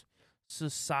these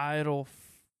societal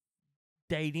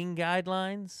dating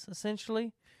guidelines,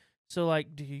 essentially. So,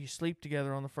 like, do you sleep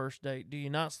together on the first date? Do you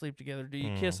not sleep together? Do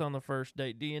you kiss on the first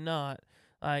date? Do you not?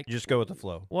 Like, You just go with the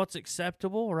flow. What's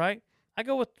acceptable, right? I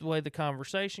go with the way the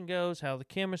conversation goes, how the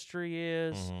chemistry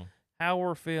is, Mhm. how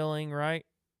we're feeling, right?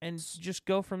 And just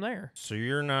go from there. So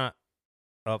you're not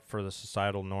up for the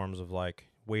societal norms of like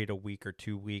wait a week or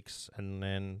 2 weeks and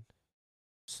then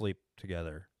sleep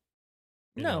together.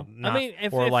 No, I not mean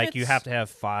if or like you it's have to have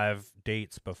 5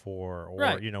 dates before, or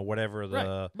right, whatever right.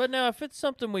 the. But now if it's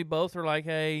something we both are like,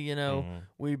 hey, Mhm.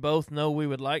 we both know we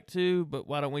would like to, but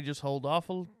why don't we just hold off,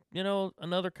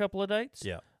 another couple of dates?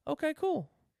 Yeah. Okay,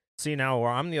 cool. See, now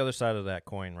where I'm the other side of that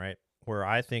coin, right? Where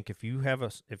I think if you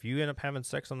end up having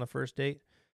sex on the first date,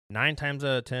 9 times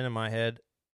out of 10 in my head,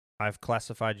 I've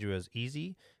classified you as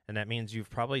easy, and that means you've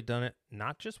probably done it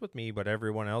not just with me, but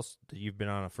everyone else that you've been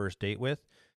on a first date with.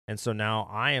 And so now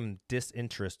I am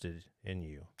disinterested in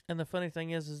you. And the funny thing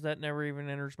is that never even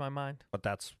enters my mind. But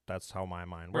that's how my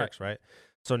mind Right. works, right?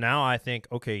 So now I think,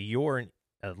 okay, you're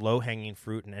a low-hanging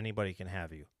fruit and anybody can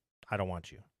have you. I don't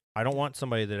want you. I don't want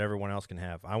somebody that everyone else can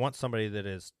have. I want somebody that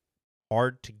is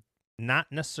hard to,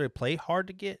 not necessarily play hard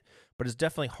to get, but is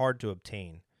definitely hard to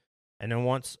obtain. And then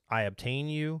once I obtain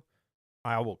you,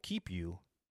 I will keep you,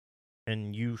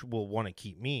 and you will want to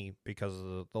keep me because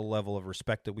of the level of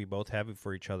respect that we both have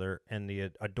for each other and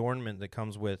the adornment that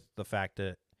comes with the fact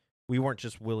that we weren't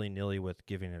just willy-nilly with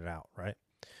giving it out, right?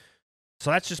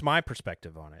 So that's just my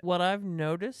perspective on it. What I've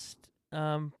noticed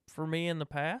for me in the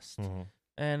past, Mm-hmm.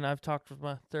 and I've talked with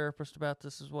my therapist about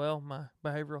this as well, my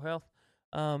behavioral health.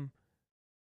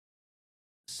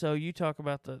 So you talk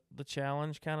about the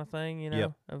challenge kind of thing,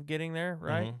 Yep. of getting there,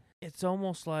 right? Mm-hmm. It's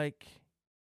almost like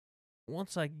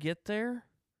once I get there,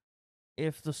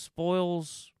 if the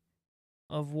spoils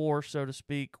of war, so to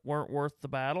speak, weren't worth the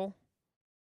battle,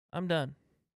 I'm done.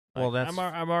 Well, Like,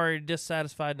 I'm already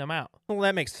dissatisfied and I'm out. well,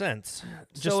 that makes sense.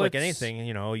 Just So like it's, anything,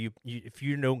 you if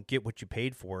you don't get what you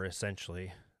paid for,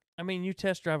 essentially, I mean, you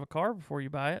test drive a car before you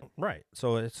buy it. right?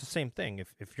 So it's the same thing.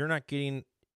 If you're not getting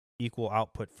equal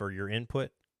output for your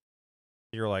input,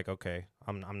 you're like, okay,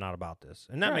 I'm not about this,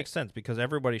 and that Right. makes sense because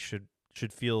everybody should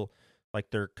feel like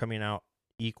they're coming out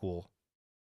equal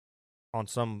on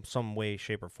some way,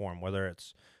 shape, or form, whether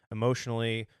it's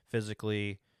emotionally,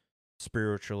 physically,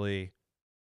 spiritually,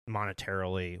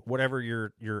 monetarily, whatever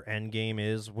your end game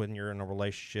is when you're in a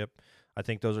relationship. I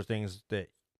think those are things that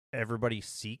everybody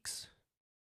seeks.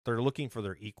 They're looking for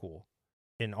their equal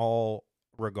in all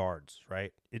regards,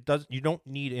 right? You don't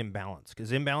need imbalance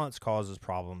because imbalance causes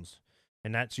problems.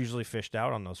 And that's usually fished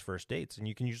out on those first dates, and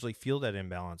you can usually feel that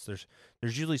imbalance. There's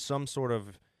usually some sort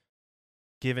of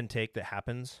give and take that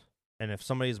happens, and if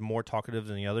somebody's more talkative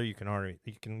than the other, you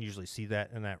can usually see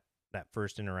that in that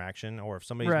first interaction. Or if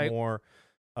somebody's Right. more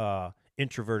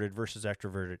introverted versus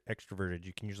extroverted,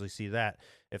 you can usually see that.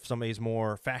 If somebody's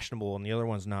more fashionable and the other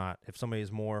one's not, if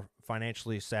somebody's more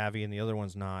financially savvy and the other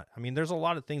one's not, I mean, there's a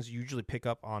lot of things you usually pick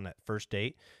up on that first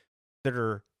date that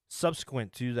are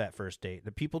subsequent to that first date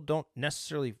that people don't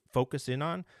necessarily focus in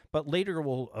on, but later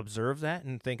will observe that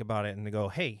and think about it and they go,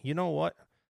 hey, you know what?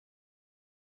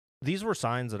 These were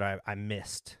signs that I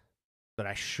missed that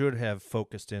I should have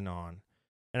focused in on.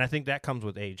 And I think that comes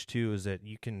with age too, is that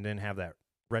you can then have that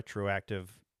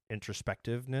retroactive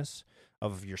introspectiveness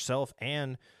of yourself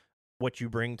and what you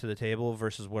bring to the table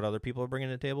versus what other people are bringing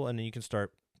to the table. And then you can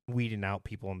start weeding out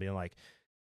people and being like,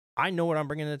 I know what I'm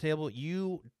bringing to the table.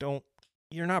 You're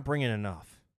not bringing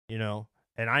enough,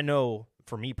 And I know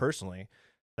for me personally,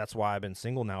 that's why I've been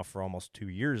single now for almost 2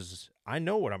 years. I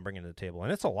know what I'm bringing to the table,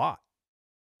 and it's a lot.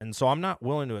 And so I'm not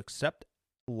willing to accept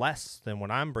less than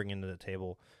what I'm bringing to the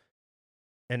table.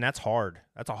 And that's hard.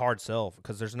 That's a hard sell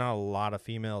because there's not a lot of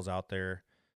females out there,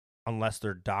 unless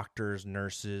they're doctors,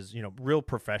 nurses, real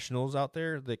professionals out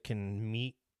there that can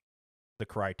meet the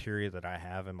criteria that I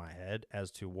have in my head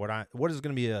as to what is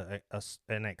going to be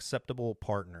an acceptable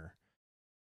partner.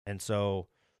 And so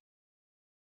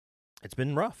it's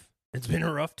been rough. It's been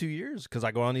a rough 2 years because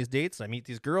I go on these dates, I meet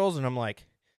these girls, and I'm like,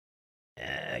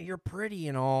 you're pretty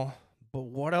and all, but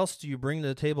what else do you bring to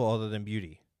the table other than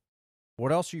beauty?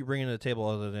 What else are you bringing to the table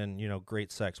other than,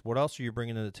 great sex? What else are you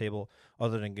bringing to the table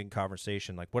other than good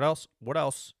conversation? Like, what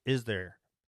else is there?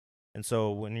 And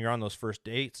so when you're on those first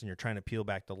dates and you're trying to peel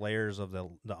back the layers of the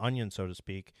onion, so to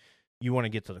speak, you want to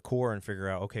get to the core and figure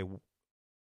out, okay,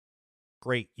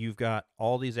 great, you've got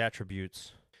all these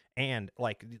attributes, and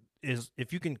like,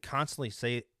 if you can constantly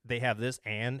say they have this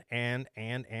and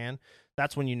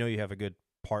that's when you have a good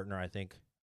partner, I think,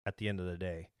 at the end of the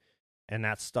day. And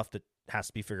that's stuff that has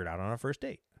to be figured out on a first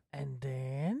date. And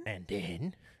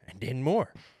then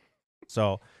more.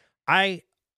 So I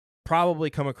probably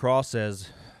come across as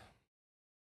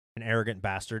an arrogant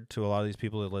bastard to a lot of these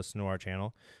people that listen to our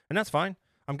channel, and that's fine.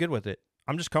 I'm good with it.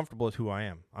 I'm just comfortable with who I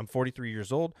am. I'm 43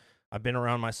 years old. I've been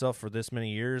around myself for this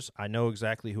many years. I know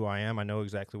exactly who I am. I know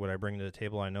exactly what I bring to the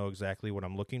table. I know exactly what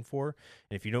I'm looking for.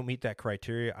 And if you don't meet that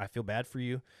criteria, I feel bad for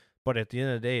you. But at the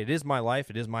end of the day, it is my life.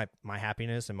 It is my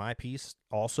happiness and my peace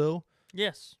also.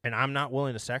 Yes. And I'm not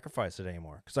willing to sacrifice it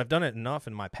anymore because I've done it enough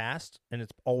in my past, and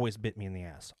it's always bit me in the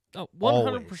ass. Oh,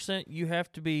 Always. 100%. You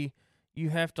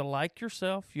have to like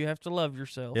yourself. You have to love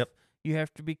yourself. Yep. You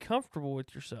have to be comfortable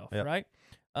with yourself, Yep. right?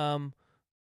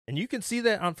 And you can see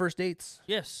that on first dates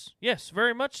Yes,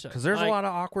 very much so. because there's a lot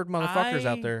of awkward motherfuckers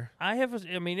out there.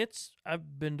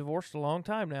 I've been divorced a long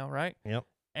time now, right? Yep.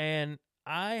 And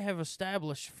I have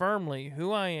established firmly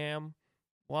who I am,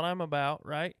 what I'm about,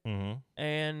 right? Mm-hmm.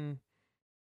 And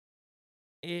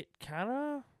it kind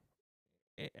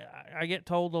of, I get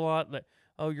told a lot that,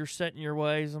 oh, you're set in your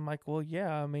ways. I'm like, well,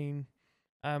 yeah, I mean,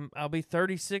 I'll be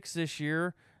 36 this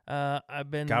year. I've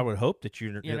been. God would hope that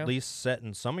you're you know, at least set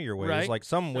in some of your ways. right? Like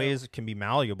some So- ways can be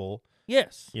malleable,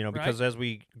 Yes. because right? as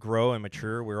we grow and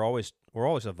mature, we're always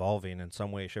evolving in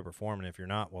some way, shape, or form. And if you're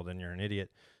not, well, then you're an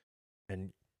idiot,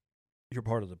 and you're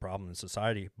part of the problem in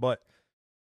society. But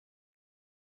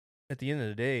at the end of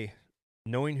the day,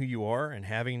 knowing who you are and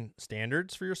having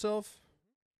standards for yourself,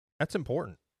 that's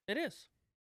important. It is.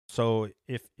 So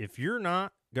if you're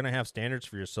not gonna have standards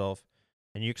for yourself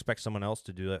and you expect someone else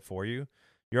to do that for you,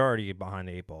 you're already behind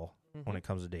the eight ball when it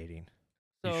comes to dating.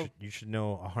 So You should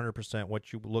know 100%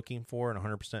 what you're looking for and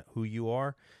 100% who you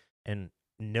are, and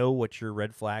know what your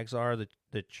red flags are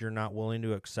that you're not willing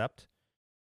to accept.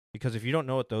 Because if you don't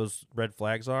know what those red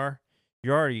flags are,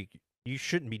 you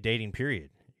shouldn't be dating.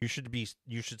 Period. You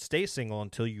should stay single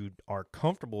until you are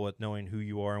comfortable with knowing who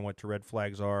you are and what your red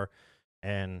flags are,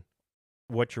 and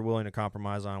what you're willing to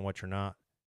compromise on, and what you're not.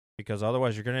 Because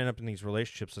otherwise, you're going to end up in these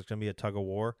relationships that's going to be a tug of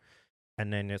war,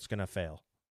 and then it's going to fail.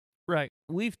 right,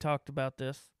 we've talked about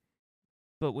this,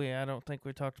 but I don't think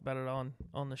we talked about it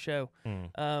on the show.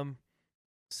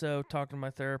 So talking to my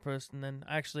therapist, and then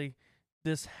actually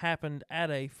this happened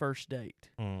at a first date.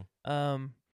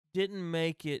 Didn't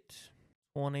make it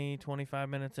 20-25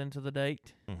 minutes into the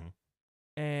date,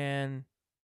 and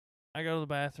I go to the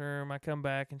bathroom. I come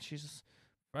back, and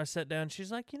I sat down.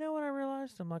 She's like, you know what I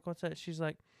realized? I'm like, what's that? She's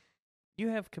like, you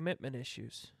have commitment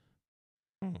issues.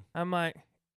 I'm like,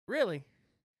 really?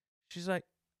 She's like,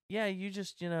 yeah, you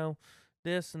just,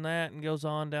 this and that, and goes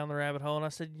on down the rabbit hole. And I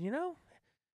said,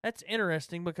 that's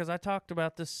interesting, because I talked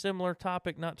about this similar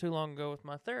topic not too long ago with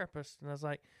my therapist. And I was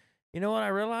like, you know what I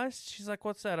realized? She's like,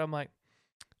 what's that? I'm like,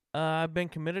 I've been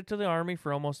committed to the Army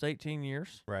for almost 18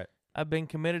 years. Right. I've been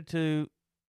committed to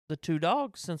the two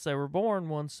dogs since they were born,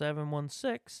 1-7,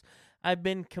 1-6. I've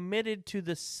been committed to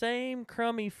the same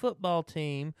crummy football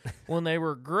team when they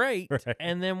were great, Right.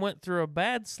 and then went through a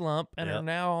bad slump and Yep. are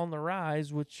now on the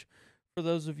rise, which, for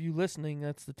those of you listening,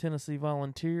 that's the Tennessee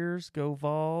Volunteers. Go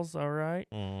Vols, all right?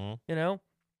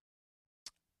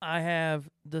 I have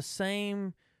the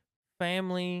same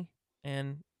family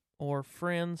or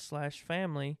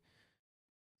friends/family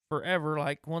forever.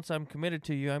 Like, once I'm committed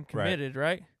to you, I'm committed,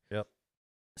 right? Yep.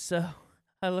 So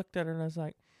I looked at her and I was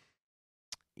like,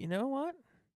 you know what?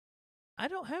 I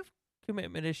don't have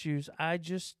commitment issues. I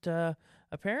just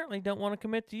apparently don't want to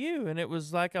commit to you. And it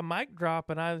was like a mic drop,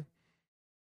 and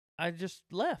I just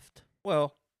left.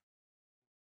 Well,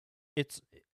 I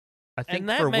think And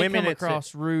that for may women, come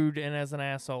across rude and as an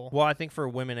asshole. well, I think for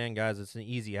women and guys, it's an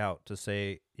easy out to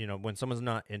say, when someone's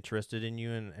not interested in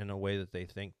you in a way that they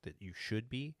think that you should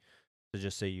be, to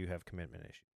just say you have commitment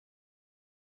issues.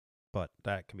 But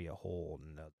that can be a whole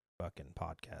nother fucking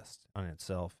podcast on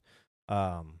itself.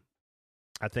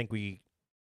 I think we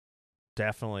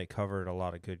definitely covered a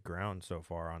lot of good ground so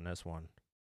far on this one.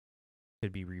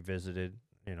 Could be revisited.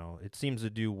 It seems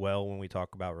to do well when we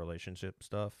talk about relationship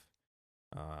stuff.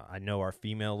 I know our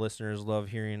female listeners love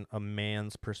hearing a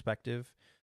man's perspective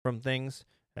from things,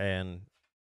 and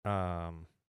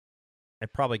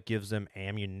it probably gives them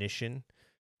ammunition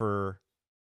for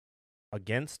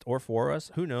against or for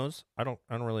us. Who knows? I don't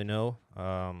really know.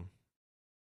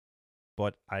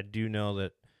 But I do know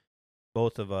that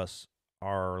both of us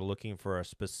are looking for a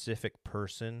specific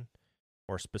person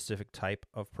or specific type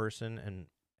of person,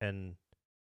 and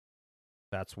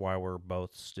that's why we're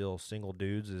both still single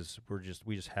dudes. Is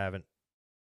we haven't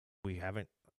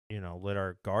let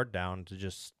our guard down to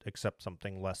just accept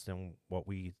something less than what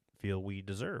we feel we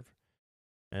deserve.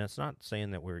 And it's not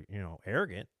saying that we're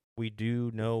arrogant. We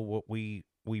do know what we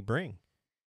bring,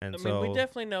 and we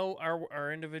definitely know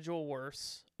our individual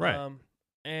worths, right?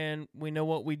 And we know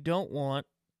what we don't want.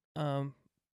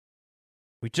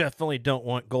 We definitely don't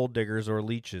want gold diggers or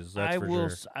leeches. That's for sure.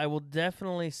 I will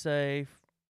definitely say,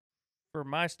 for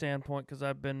my standpoint, because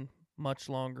I've been much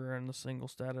longer in the single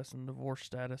status and divorce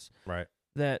status, right,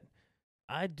 that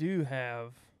I do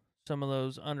have some of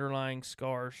those underlying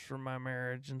scars from my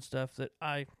marriage and stuff that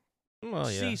I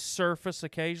see surface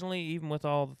occasionally, even with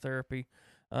all the therapy.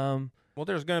 Well,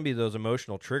 there's going to be those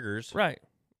emotional triggers. Right.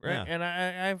 Yeah. And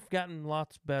I've gotten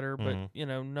lots better, but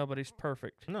Mhm. nobody's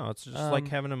perfect. No, it's just like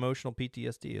having emotional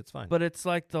PTSD. It's fine. But it's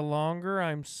like the longer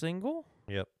I'm single,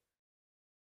 Yep.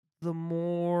 the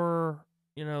more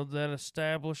that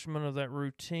establishment of that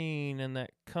routine and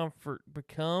that comfort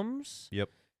becomes. Yep.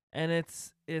 And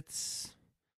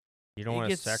You don't it want to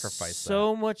gets sacrifice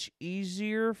so much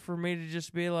easier for me to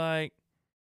just be like,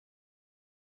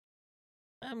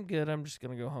 I'm good. I'm just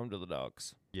gonna go home to the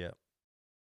dogs. that. Yeah.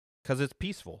 Because it's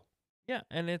peaceful. Yeah,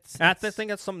 and I think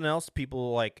that's something else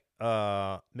people like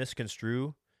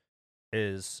misconstrue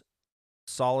is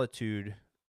solitude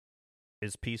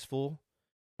is peaceful.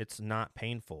 It's not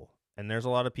painful. And there's a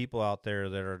lot of people out there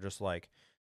that are just like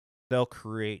they'll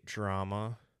create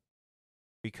drama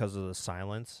because of the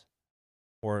silence,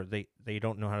 or they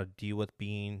don't know how to deal with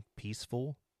being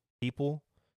peaceful people,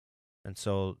 and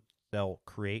so they'll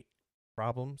create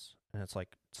problems, and it's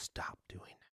like stop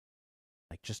doing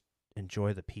that. Like just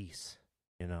enjoy the peace,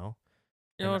 you know?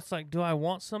 And it's like, do I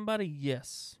want somebody?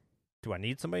 Yes. do I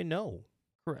need somebody? No.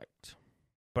 Correct.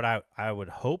 But I would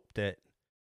hope that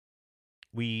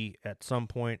we at some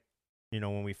point,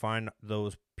 when we find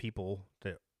those people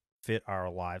that fit our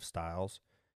lifestyles,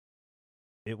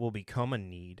 it will become a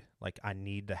need. Like I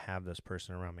need to have this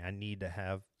person around me. I need to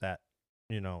have that,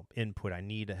 input. I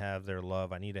need to have their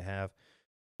love. I need to have,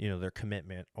 their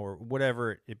commitment or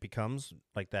whatever it becomes,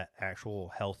 like that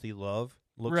actual healthy love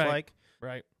looks like.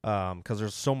 Right. Because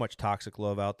there's so much toxic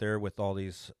love out there with all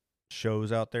these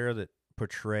shows out there that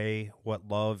portray what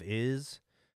love is.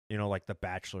 Like The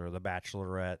Bachelor, The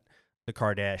Bachelorette, The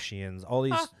Kardashians, all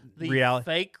these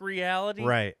fake reality.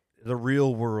 Right. The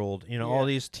Real World, all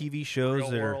these TV shows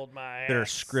that are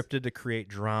scripted to create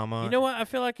drama. You know what? I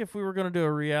feel like if we were going to do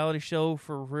a reality show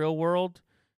for Real World,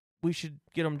 we should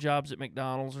get them jobs at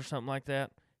McDonald's or something like that.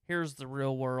 Here's the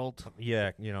real world. Yeah,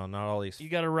 not all these. You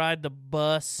got to ride the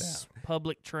bus,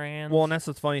 public trans. Well, and that's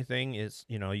the funny thing is,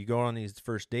 you go on these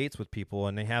first dates with people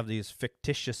and they have these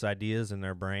fictitious ideas in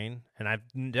their brain. And I've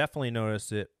definitely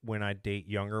noticed it when I date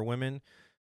younger women.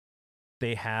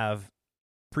 They have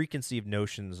preconceived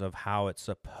notions of how it's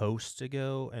supposed to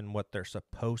go and what they're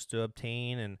supposed to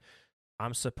obtain. And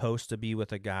I'm supposed to be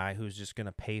with a guy who's just going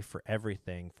to pay for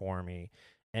everything for me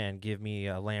and give me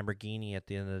a Lamborghini at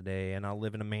the end of the day, and I'll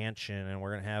live in a mansion, and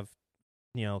we're going to have,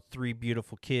 3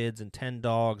 beautiful kids and 10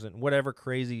 dogs and whatever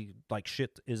crazy like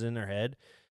shit is in their head.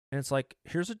 And it's like,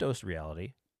 here's a dose of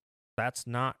reality. That's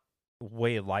not the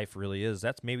way life really is.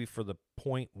 That's maybe for the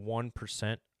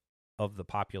 0.1% of the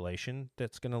population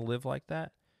that's going to live like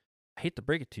that. I hate to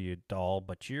break it to you, doll,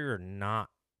 but you're not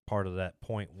part of that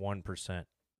 0.1%.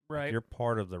 Right. Like you're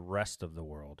part of the rest of the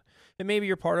world. And maybe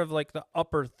you're part of like the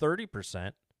upper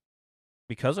 30%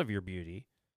 because of your beauty.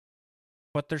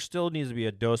 But there still needs to be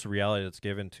a dose of reality that's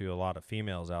given to a lot of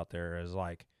females out there is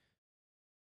like,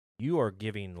 you are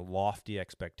giving lofty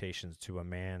expectations to a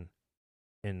man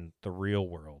in the real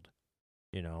world.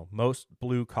 Most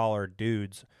blue collar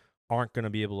dudes aren't going to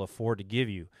be able to afford to give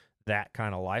you that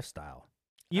kind of lifestyle.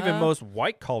 Even most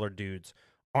white collar dudes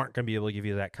aren't going to be able to give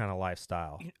you that kind of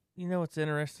lifestyle. You know what's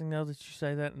interesting, though, that you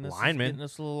say that, and this Linemen. is getting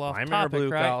us a little off Linemen topic, are blue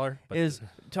right? collar. But is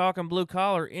talking blue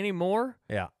collar anymore.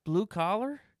 Yeah. Blue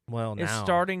collar is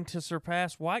starting to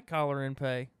surpass white collar in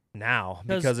pay. Now,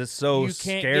 because it's so you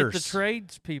can't scarce. Get the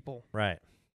tradespeople. Right.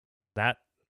 That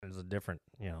is a different,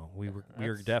 we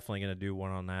are definitely going to do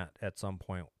one on that at some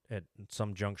point, at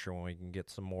some juncture when we can get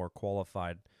some more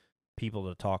qualified people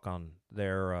to talk on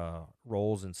their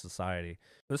roles in society.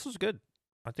 This was good.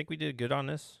 I think we did good on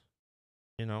this.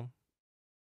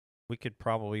 We could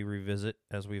probably revisit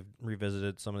as we've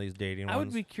revisited some of these dating ones. I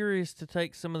would be curious to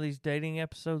take some of these dating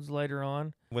episodes later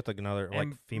on with another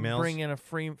and females. Bring in a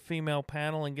female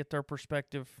panel and get their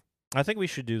perspective. I think we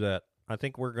should do that. I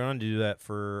think we're going to do that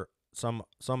for some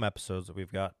episodes that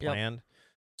we've got planned. Yep.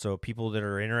 So people that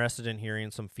are interested in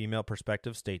hearing some female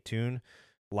perspectives, stay tuned.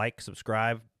 Like,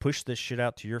 subscribe, push this shit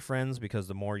out to your friends, because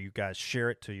the more you guys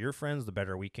share it to your friends, the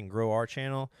better we can grow our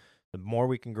channel. The more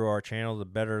we can grow our channel, the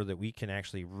better that we can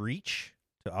actually reach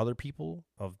to other people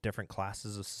of different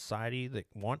classes of society that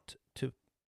want to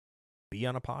be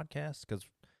on a podcast. Because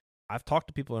I've talked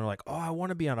to people and they're like, oh, I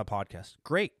want to be on a podcast.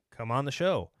 Great. Come on the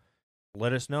show.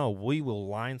 Let us know. We will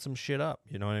line some shit up.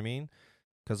 You know what I mean?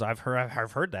 Because I've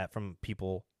heard that from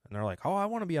people and they're like, oh, I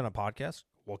want to be on a podcast.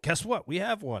 Well, guess what? We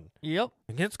have one. Yep.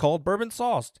 And it's called Bourbon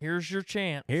Sauced. Here's your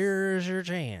chance.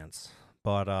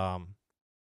 But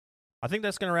I think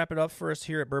that's going to wrap it up for us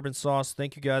here at Bourbon Sauce.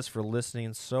 Thank you guys for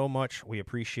listening so much. We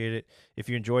appreciate it. If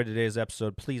you enjoyed today's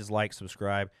episode, please like,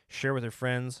 subscribe, share with your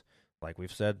friends. Like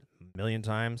we've said a million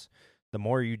times, The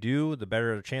more you do, the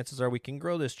better the chances are we can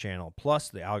grow this channel. Plus,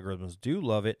 the algorithms do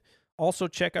love it. Also,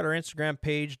 check out our Instagram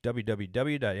page,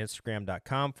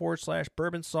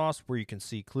 www.instagram.com/bourbon sauce, where you can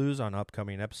see clues on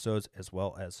upcoming episodes as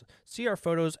well as see our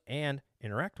photos and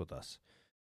interact with us.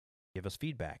 Give us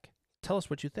feedback. Tell us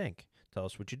what you think. Tell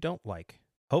us what you don't like.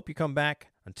 Hope you come back.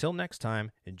 Until next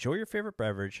time, enjoy your favorite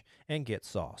beverage and get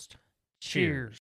sauced. Cheers.